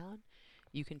comes down.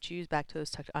 You can choose back toes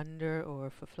tucked under or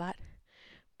foot flat.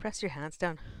 Press your hands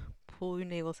down. Pull your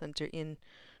navel center in.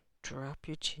 Drop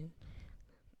your chin.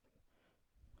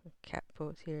 Cat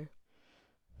pose here.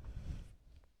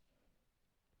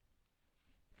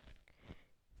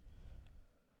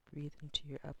 Breathe into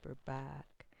your upper back.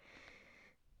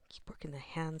 Keep working the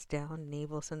hands down,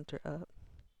 navel center up.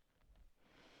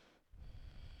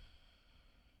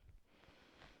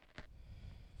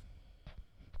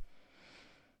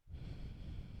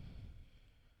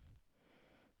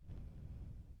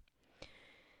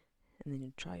 And then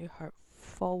you draw your heart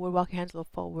forward, walk your hands a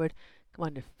little forward, come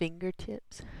on to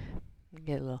fingertips.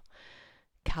 Get a little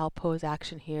cow pose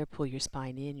action here, pull your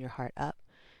spine in, your heart up.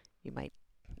 You might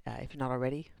If you're not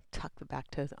already, tuck the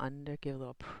back toes under, give a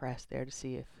little press there to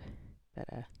see if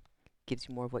that gives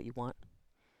you more of what you want.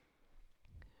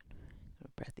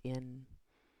 Breath in,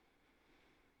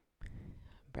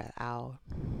 breath out.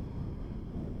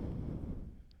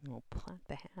 We'll plant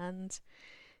the hands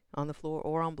on the floor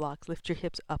or on blocks. Lift your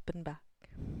hips up and back.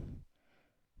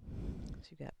 So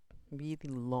you've got really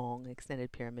long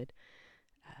extended pyramid,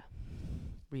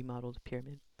 remodeled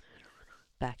pyramid.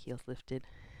 Back heels lifted.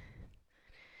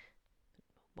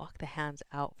 Walk the hands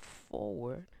out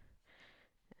forward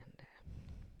and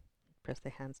press the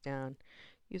hands down.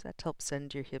 Use that to help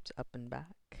send your hips up and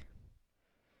back.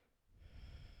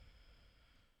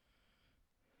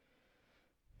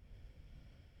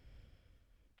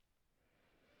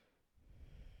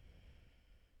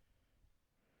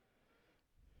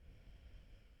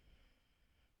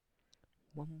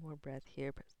 One more breath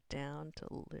here. Press down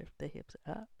to lift the hips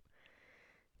up.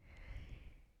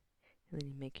 And then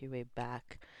you make your way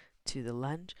back to the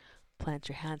lunge. Plant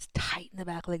your hands, tighten the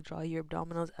back leg, draw your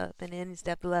abdominals up and in, and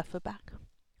step the left foot back.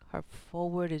 Heart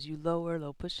forward as you lower,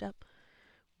 low push up.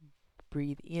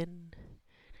 Breathe in,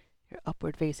 your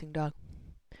upward facing dog.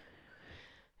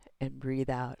 And breathe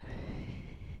out,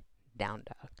 down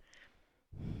dog.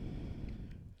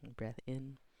 And breath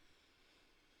in.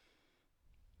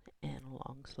 And a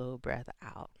long, slow breath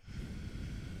out.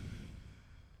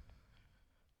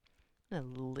 Now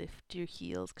lift your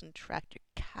heels, contract your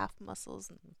calf muscles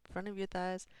in front of your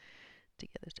thighs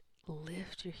together to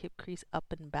lift your hip crease up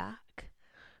and back.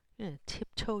 You're going to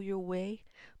tiptoe your way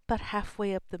about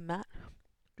halfway up the mat.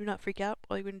 Do not freak out.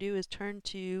 All you're going to do is turn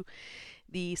to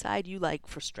the side you like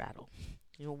for straddle.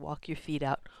 You'll walk your feet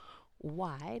out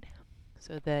wide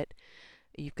so that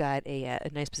you've got a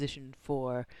nice position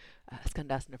for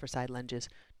Skandasana for side lunges.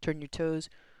 Turn your toes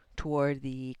toward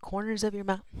the corners of your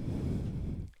mat.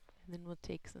 And then we'll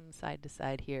take some side to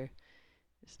side here.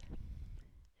 Just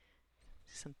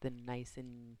something nice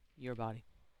in your body.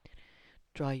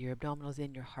 Draw your abdominals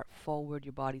in, your heart forward,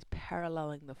 your body's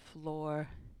paralleling the floor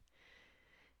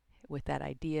with that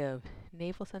idea of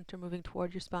navel center moving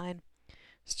toward your spine,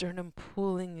 sternum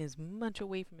pulling as much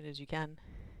away from it as you can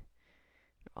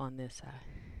on this kind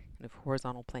of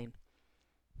horizontal plane.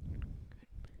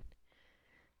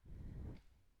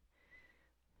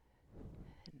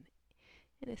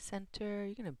 And in the center,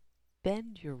 you're going to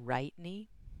bend your right knee,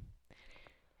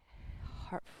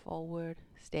 heart forward,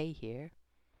 stay here.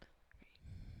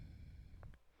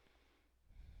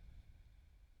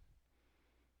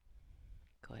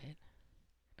 Go ahead.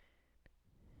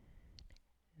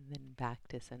 And then back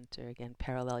to center again.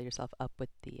 Parallel yourself up with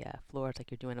the floor. It's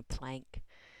like you're doing a plank.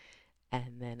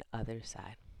 And then other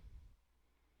side.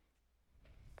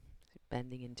 So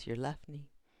bending into your left knee.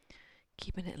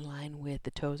 Keeping it in line with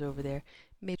the toes over there.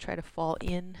 You may try to fall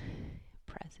in.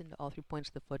 Press into all 3 points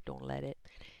of the foot. Don't let it.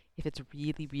 If it's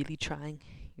really, really trying,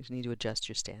 you just need to adjust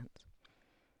your stance.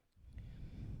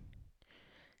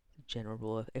 General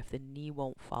rule, if the knee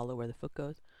won't follow where the foot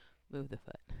goes, move the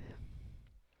foot.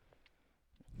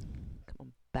 Come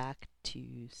on back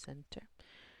to center.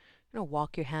 You're going to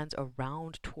walk your hands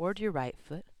around toward your right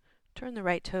foot. Turn the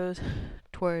right toes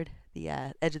toward the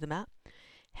edge of the mat.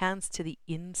 Hands to the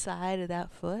inside of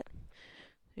that foot.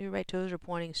 Your right toes are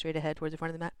pointing straight ahead towards the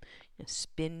front of the mat.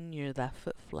 Spin your left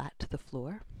foot flat to the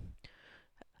floor.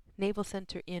 Navel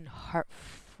center in, heart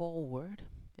forward.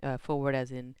 Forward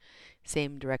as in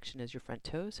same direction as your front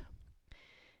toes.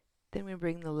 Then we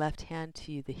bring the left hand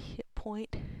to the hip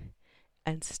point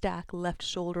and stack left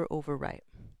shoulder over right.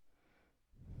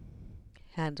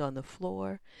 Hands on the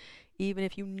floor. Even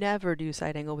if you never do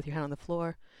side angle with your hand on the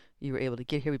floor, you were able to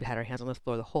get here. We've had our hands on the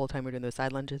floor the whole time we're doing those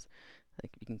side lunges. Like,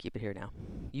 you can keep it here now.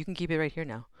 You can keep it right here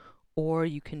now. Or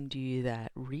you can do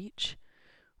that reach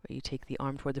where you take the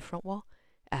arm toward the front wall.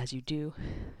 As you do,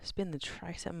 spin the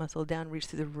tricep muscle down, reach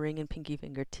through the ring and pinky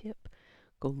finger tip.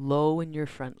 Go low in your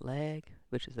front leg,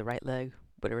 which is the right leg,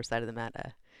 whatever side of the mat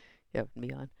you happen to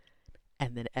be on.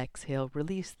 And then exhale,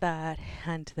 release that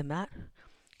hand to the mat.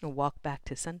 And walk back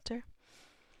to center.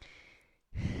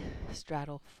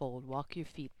 Straddle, fold, walk your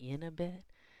feet in a bit.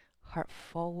 Heart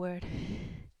forward.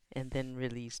 And then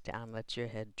release down, let your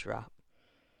head drop.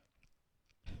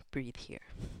 Breathe here.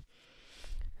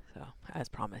 So, as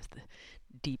promised, the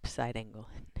deep side angle.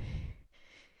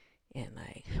 And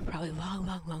like, probably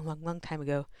long time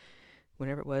ago,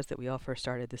 whenever it was that we all first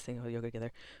started this thing called yoga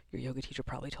together, your yoga teacher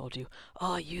probably told you,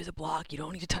 oh, use a block, you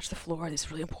don't need to touch the floor, this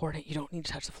is really important, you don't need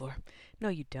to touch the floor. No,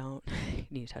 you don't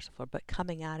need to touch the floor, but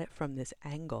coming at it from this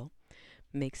angle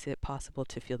makes it possible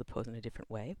to feel the pose in a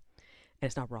different way. And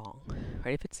it's not wrong,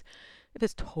 right? If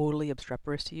it's totally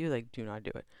obstreperous to you, like, do not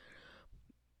do it.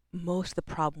 Most of the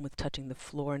problem with touching the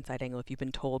floor in side angle, if you've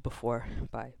been told before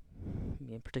by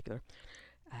me in particular,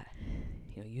 uh,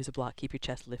 use a block, keep your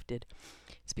chest lifted.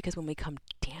 It's because when we come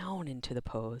down into the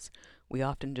pose, we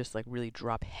often just like really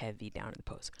drop heavy down in the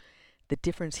pose. The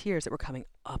difference here is that we're coming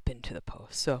up into the pose.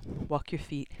 So walk your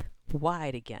feet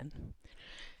wide again.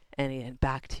 And again,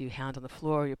 back to hands on the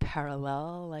floor. You're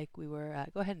parallel like we were.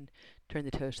 Go ahead and turn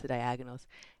the toes to the diagonals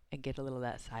and get a little of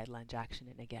that side lunge action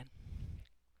in again.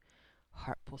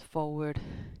 Heart pulls forward.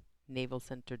 Navel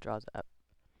center draws up.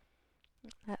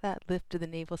 That lift to the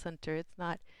navel center. It's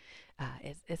not.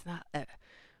 It's not a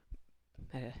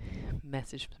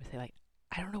message to say like,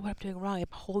 I don't know what I'm doing wrong. I'm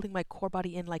holding my core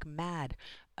body in like mad.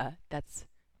 I'm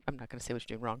not going to say what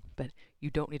you're doing wrong, but you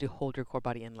don't need to hold your core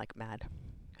body in like mad.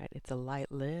 Right? It's a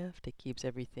light lift. It keeps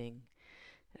everything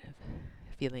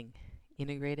feeling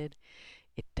integrated.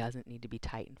 It doesn't need to be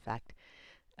tight. In fact,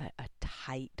 a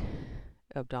tight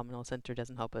abdominal center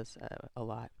doesn't help us a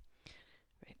lot.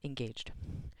 Right? Engaged.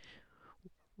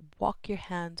 Walk your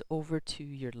hands over to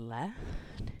your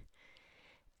left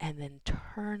and then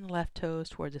turn left toes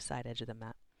towards the side edge of the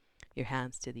mat. Your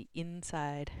hands to the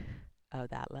inside of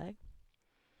that leg.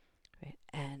 Right?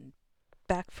 And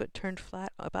back foot turned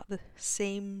flat, about the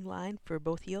same line for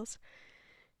both heels.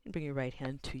 And bring your right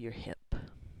hand to your hip.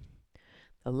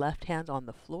 The left hand on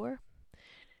the floor.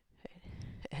 Right?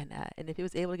 And if it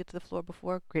was able to get to the floor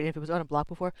before, great. If it was on a block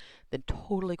before, then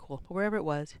totally cool. But wherever it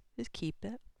was, just keep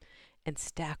it. And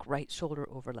stack right shoulder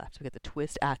over left. So we get the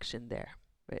twist action there.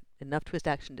 Right? Enough twist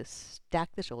action to stack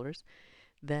the shoulders.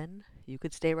 Then you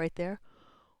could stay right there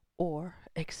or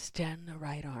extend the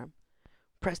right arm.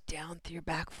 Press down through your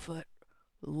back foot.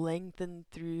 Lengthen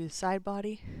through the side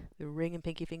body, the ring and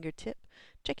pinky finger tip.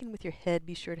 Check in with your head.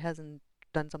 Be sure it hasn't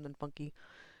done something funky,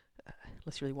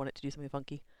 unless you really want it to do something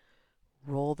funky.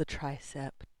 Roll the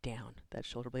tricep down, that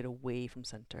shoulder blade away from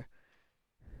center.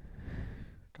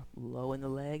 Drop low in the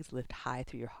legs, lift high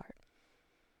through your heart.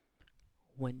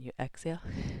 When you exhale,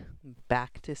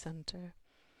 back to center.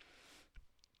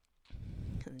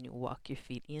 And then you walk your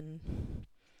feet in.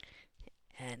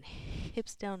 And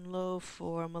hips down low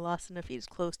for Malasana. Feet as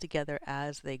close together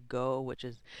as they go, which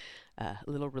is a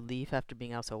little relief after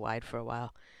being out so wide for a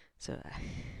while. So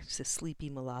just a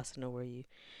sleepy Malasana where you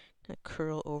kind of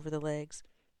curl over the legs.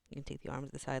 You can take the arms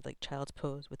to the side like child's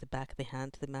pose with the back of the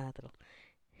hand to the mat. That'll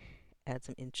add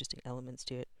some interesting elements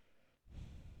to it.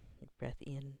 Breath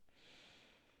in.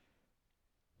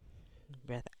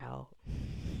 Breath out.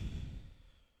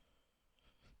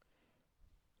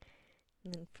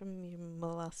 And then from your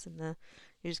Malasana,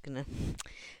 you're just gonna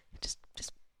just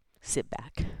sit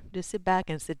back. Just sit back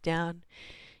and sit down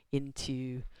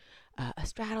into a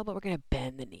straddle, but we're gonna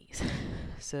bend the knees.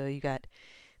 So you got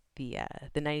the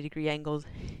 90-degree angles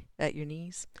at your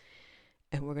knees,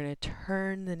 and we're gonna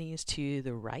turn the knees to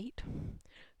the right,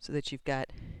 so that you've got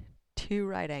two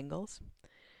right angles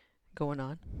going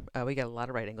on. We got a lot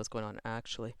of right angles going on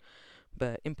actually,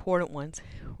 but important ones.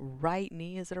 Right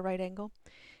knee is at a right angle.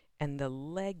 And the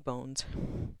leg bones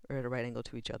are at a right angle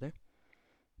to each other.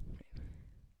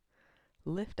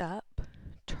 Lift up,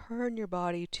 turn your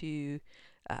body to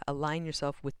align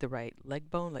yourself with the right leg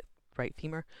bone, like right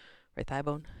femur, right thigh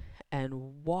bone,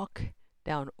 and walk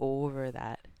down over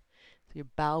that. So you're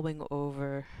bowing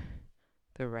over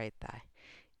the right thigh.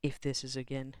 If this is,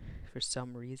 again, for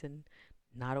some reason,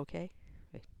 not okay,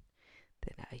 right,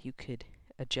 then you could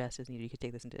adjust as needed. You could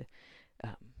take this into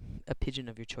a pigeon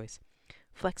of your choice.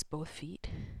 Flex both feet.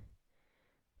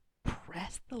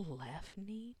 Press the left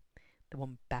knee, the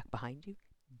one back behind you,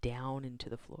 down into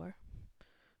the floor.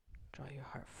 Draw your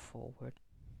heart forward.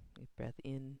 Breath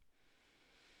in.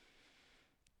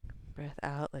 Breath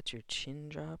out. Let your chin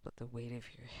drop. Let the weight of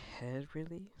your head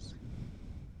release.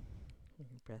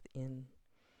 Breath in.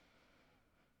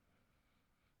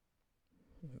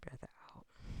 Breath out.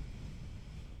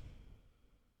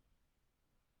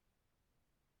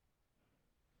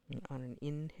 And on an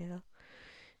inhale,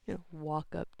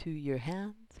 walk up to your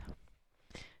hands.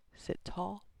 Sit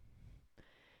tall.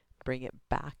 Bring it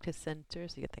back to center,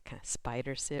 so you get that kind of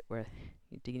spider sit where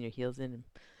you're digging your heels in and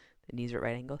the knees are at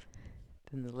right angles.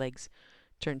 Then the legs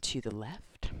turn to the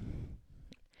left.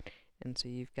 And so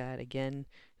you've got, again,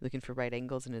 looking for right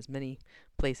angles in as many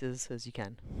places as you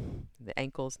can. The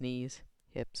ankles, knees,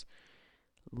 hips.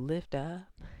 Lift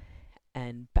up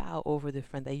and bow over the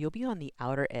front thigh. You'll be on the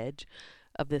outer edge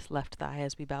of this left thigh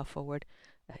as we bow forward.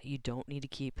 You don't need to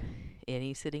keep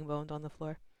any sitting bones on the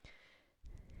floor.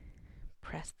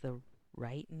 Press the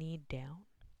right knee down.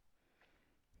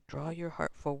 Draw your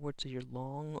heart forward so you're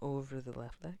long over the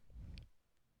left leg.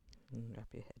 And drop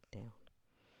your head down.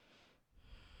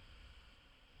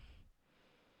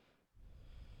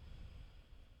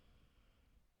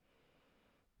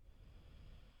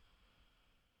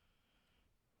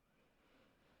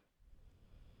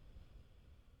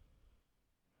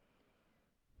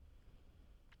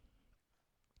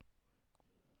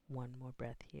 one more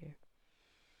breath here.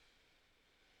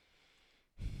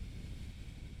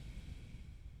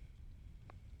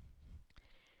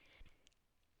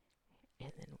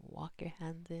 And then walk your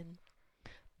hands in.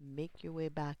 Make your way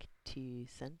back to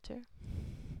center.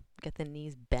 Get the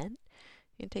knees bent.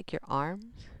 You can take your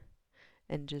arms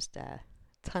and just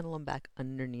tunnel them back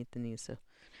underneath the knees. So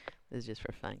this is just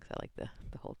for fun because I like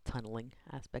the whole tunneling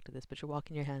aspect of this. But you're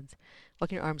walking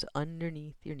walking your arms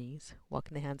underneath your knees,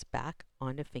 walking the hands back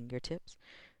onto fingertips.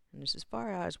 And just as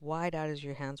far out, as wide out as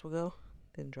your hands will go,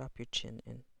 then drop your chin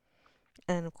in.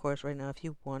 And of course, right now, if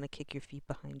you want to kick your feet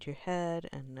behind your head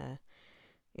and,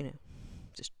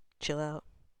 just chill out,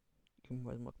 you're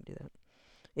more than welcome to do that.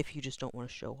 If you just don't want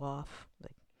to show off,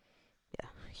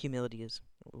 humility is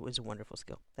a wonderful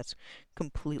skill. That's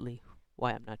completely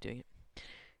why I'm not doing it.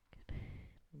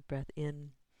 Good. Breath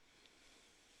in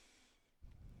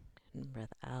and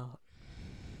breath out.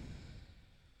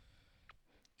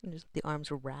 And just let the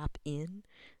arms wrap in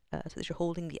so that you're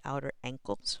holding the outer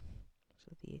ankles.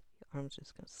 So the arms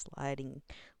just kind of sliding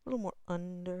a little more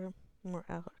under, more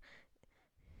out.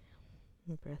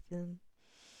 And breath in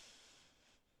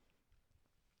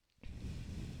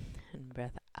and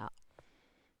breath out.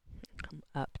 Come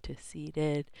up to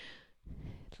seated.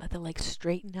 Let the legs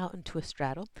straighten out into a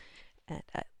straddle. And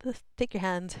take your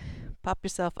hands, pop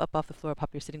yourself up off the floor,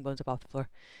 pop your sitting bones up off the floor.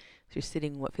 So you're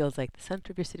sitting what feels like the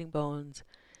center of your sitting bones.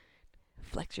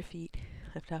 Flex your feet,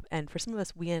 lift up. And for some of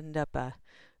us, we end up a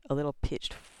little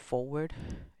pitched forward.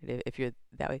 If you're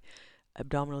that way,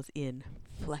 abdominals in,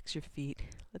 flex your feet.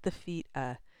 Let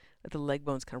the leg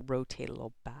bones kind of rotate a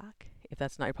little back. If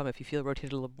that's not your problem, if you feel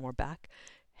rotated a little more back,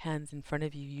 hands in front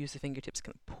of you, use the fingertips to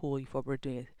kind of pull you forward. We're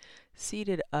doing a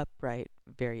seated upright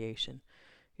variation.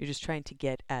 You're just trying to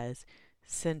get as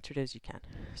centered as you can.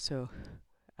 So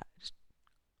just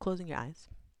closing your eyes.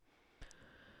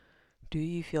 Do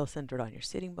you feel centered on your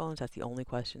sitting bones? That's the only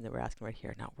question that we're asking right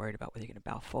here. Not worried about whether you're going to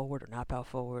bow forward or not bow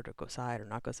forward or go side or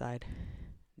not go side.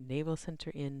 Navel center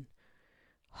in,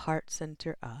 heart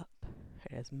center up.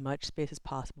 Right, as much space as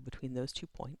possible between those 2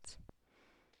 points.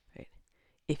 Right.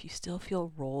 If you still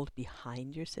feel rolled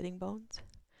behind your sitting bones,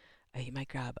 you might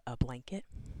grab a blanket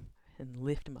and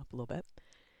lift them up a little bit.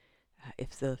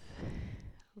 If the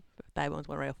thigh bones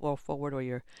want to roll forward or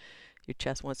your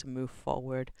chest wants to move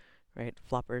forward, right?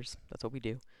 Floppers, that's what we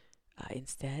do.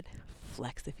 Instead,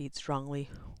 flex the feet strongly,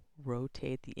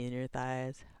 rotate the inner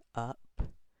thighs up.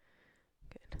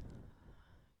 Good.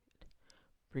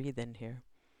 Breathe in here.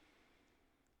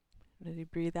 And as you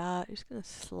breathe out, you're just going to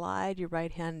slide your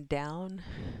right hand down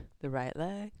the right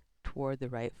leg toward the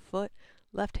right foot.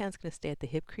 Left hand's going to stay at the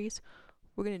hip crease.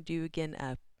 We're going to do again,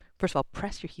 first of all,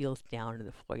 press your heels down to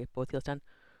the floor. Get both heels down.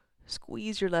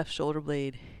 Squeeze your left shoulder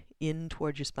blade in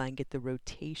towards your spine. Get the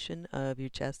rotation of your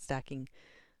chest, stacking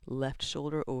left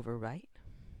shoulder over right.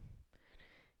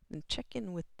 And check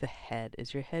in with the head.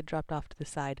 Is your head dropped off to the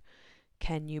side?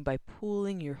 Can you, by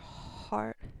pulling your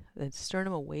heart, the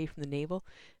sternum away from the navel,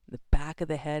 the back of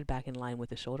the head back in line with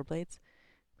the shoulder blades,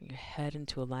 bring your head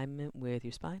into alignment with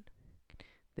your spine?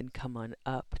 Then come on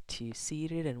up to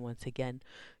seated, and once again,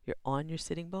 you're on your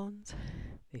sitting bones.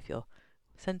 They feel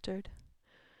centered.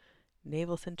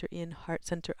 Navel center in, heart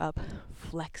center up.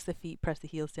 Flex the feet, press the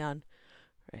heels down.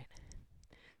 Right.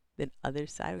 Then other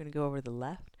side, we're going to go over the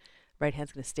left. Right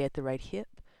hand's going to stay at the right hip.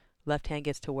 Left hand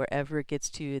gets to wherever it gets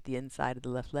to at the inside of the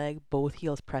left leg. Both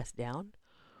heels press down.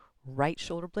 Right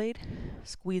shoulder blade,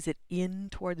 squeeze it in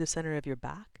toward the center of your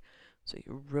back. So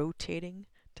you're rotating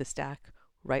to stack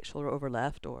right shoulder over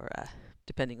left, or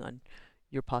depending on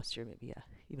your posture, maybe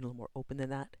even a little more open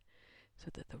than that. So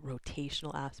that the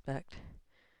rotational aspect,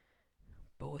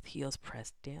 both heels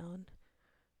pressed down.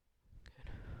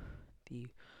 Good. The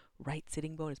right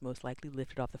sitting bone is most likely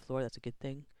lifted off the floor. That's a good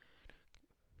thing.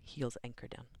 Heels anchor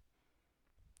down.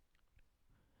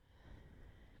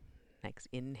 Next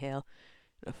inhale,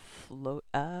 float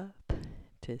up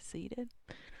to seated.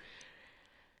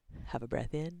 Have a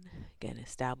breath in. Again,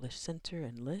 establish center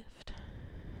and lift.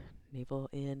 Navel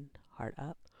in, heart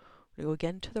up. We go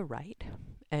again to the right,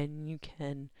 and you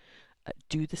can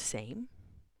do the same,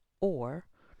 or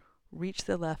reach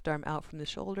the left arm out from the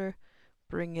shoulder,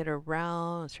 bring it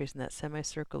around, tracing that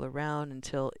semicircle around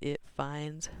until it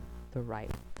finds the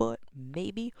right foot,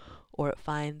 maybe, or it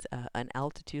finds an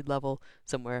altitude level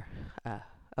somewhere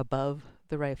above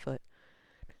the right foot.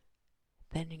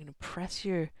 Then you're going to press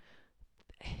your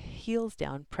heels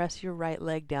down, press your right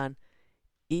leg down,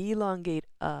 elongate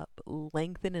up,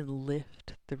 lengthen and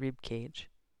lift the rib cage.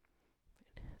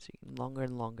 So you can longer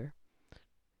and longer,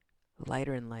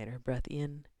 lighter and lighter. Breath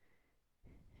in,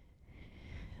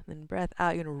 and then breath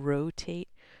out. You're going to rotate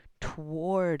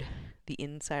toward the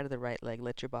inside of the right leg.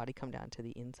 Let your body come down to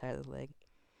the inside of the leg.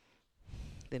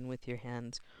 Then with your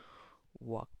hands,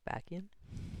 walk back in.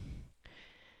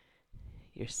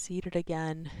 You're seated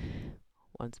again.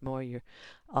 Once more, you're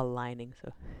aligning.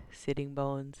 So sitting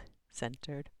bones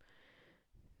centered.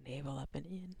 Navel up and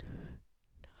in.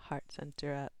 Heart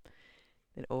center up.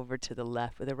 Then over to the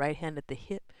left. With the right hand at the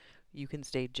hip, you can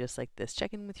stay just like this.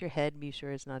 Check in with your head. Be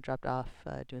sure it's not dropped off,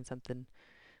 doing something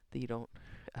that you don't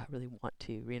really want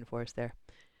to reinforce there.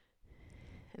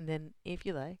 And then, if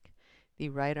you like, the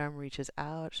right arm reaches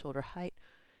out, shoulder height,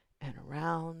 and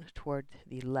around toward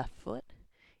the left foot.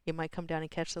 It might come down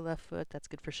and catch the left foot. That's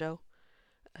good for show.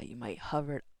 You might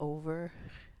hover it over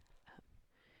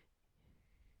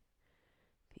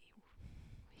the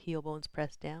heel bones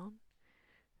pressed down.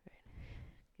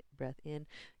 Get breath in.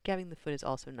 Gabbing the foot is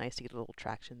also nice to get a little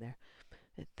traction there.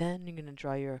 And then you're going to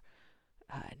draw your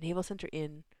navel center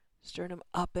in, sternum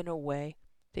up and away.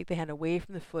 Take the hand away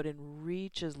from the foot and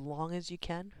reach as long as you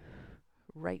can.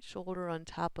 Right shoulder on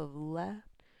top of left.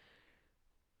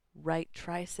 Right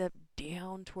tricep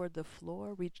down toward the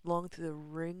floor. Reach long through the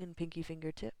ring and pinky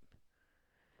fingertip.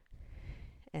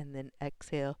 And then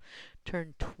exhale.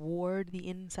 Turn toward the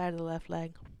inside of the left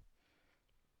leg.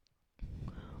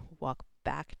 Walk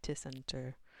back to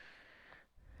center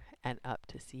and up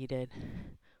to seated.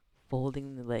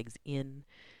 Folding the legs in.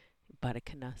 Baddha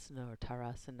Konasana or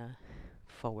Tadasana.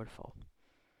 Forward fold.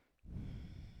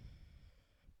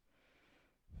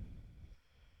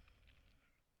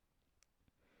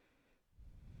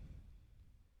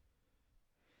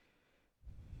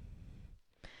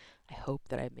 I hope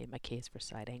that I've made my case for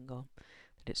side angle,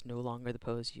 that it's no longer the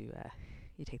pose you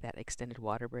take that extended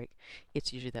water break.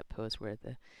 It's usually that pose where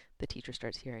the teacher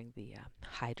starts hearing the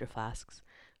hydro flasks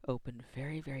open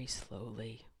very, very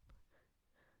slowly,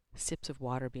 sips of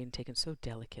water being taken so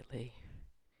delicately,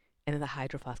 and then the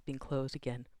hydro flask being closed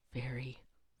again very,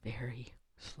 very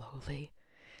slowly.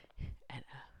 And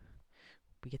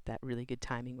we get that really good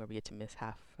timing where we get to miss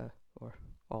half or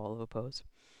all of a pose.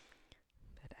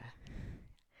 But I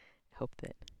hope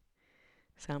that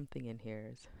something in here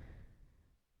is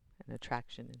an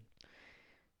attraction, and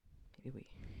maybe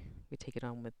we take it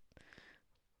on with a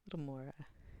little more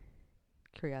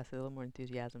curiosity, a little more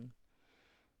enthusiasm,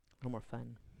 a little more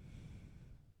fun.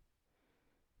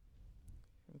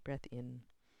 Breath in.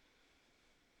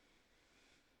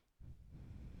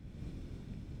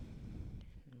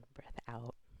 Breath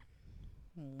out.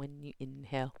 When you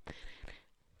inhale,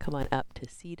 come on up to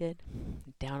seated,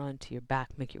 down onto your back,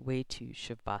 make your way to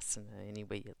Shavasana any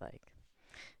way you like.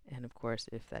 And of course,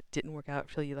 if that didn't work out,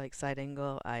 feel you like side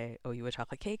angle, I owe you a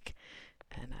chocolate cake,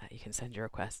 and you can send your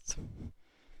requests.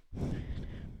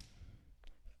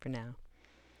 For now,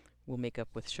 we'll make up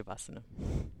with Shavasana.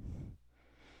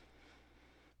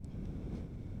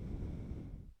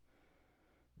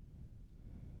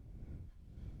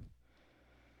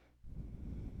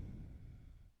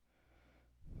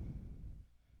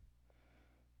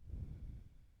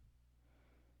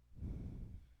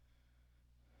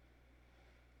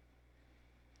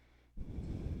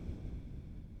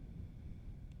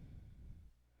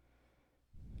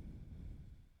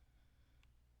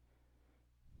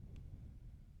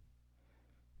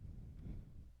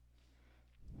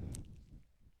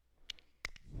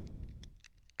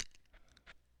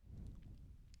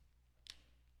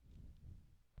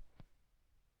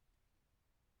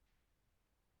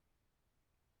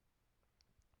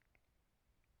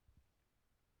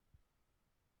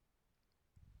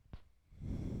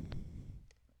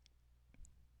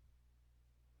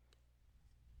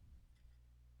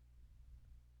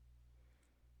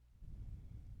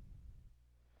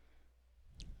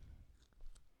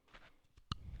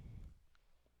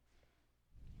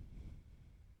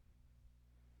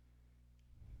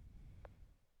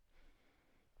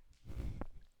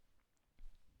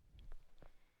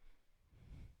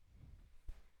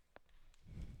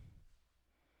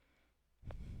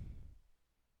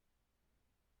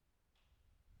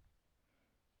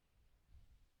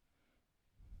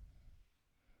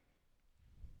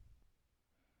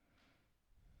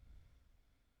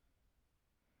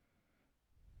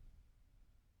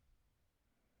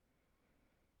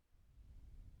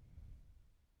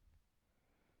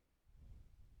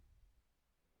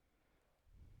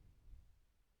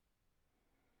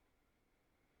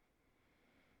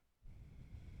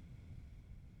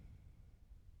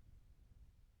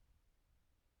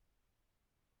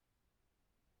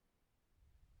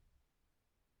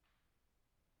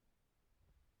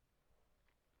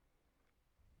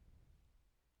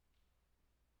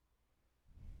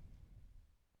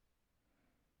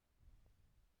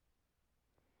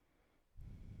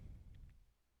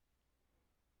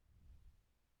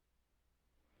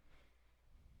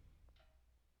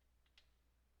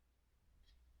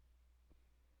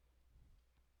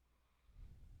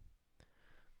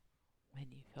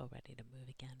 when you feel ready to move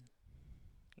again,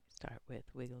 you start with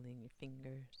wiggling your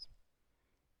fingers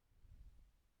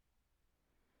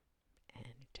and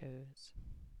your toes.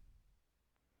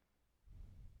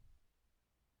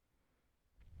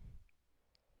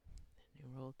 And you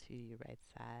roll to your right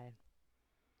side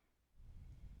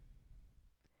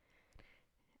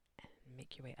and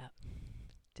make your way up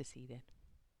to seated.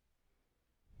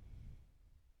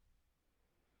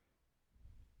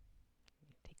 You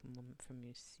take a moment from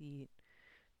your seat,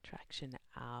 traction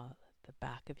out, let the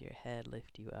back of your head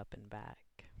lift you up and back.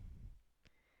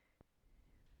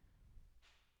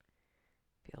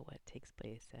 Feel what takes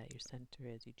place at your center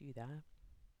as you do that.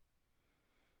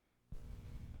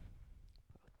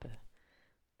 Both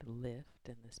the lift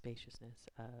and the spaciousness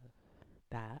of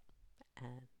that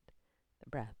and the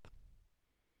breath,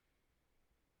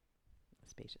 the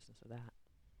spaciousness of that.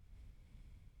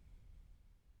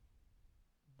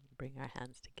 Bring our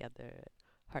hands together at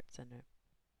heart center.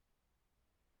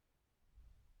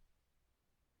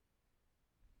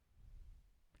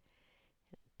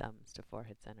 And thumbs to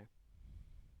forehead center.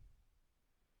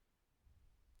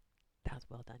 That was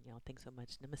well done, y'all. Thanks so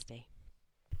much. Namaste.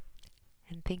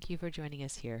 And thank you for joining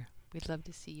us here. We'd love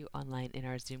to see you online in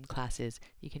our Zoom classes.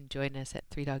 You can join us at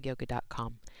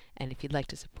 3dogyoga.com. And if you'd like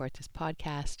to support this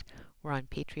podcast, we're on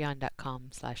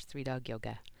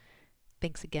patreon.com/3dogyoga.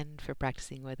 Thanks again for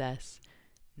practicing with us.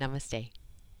 Namaste.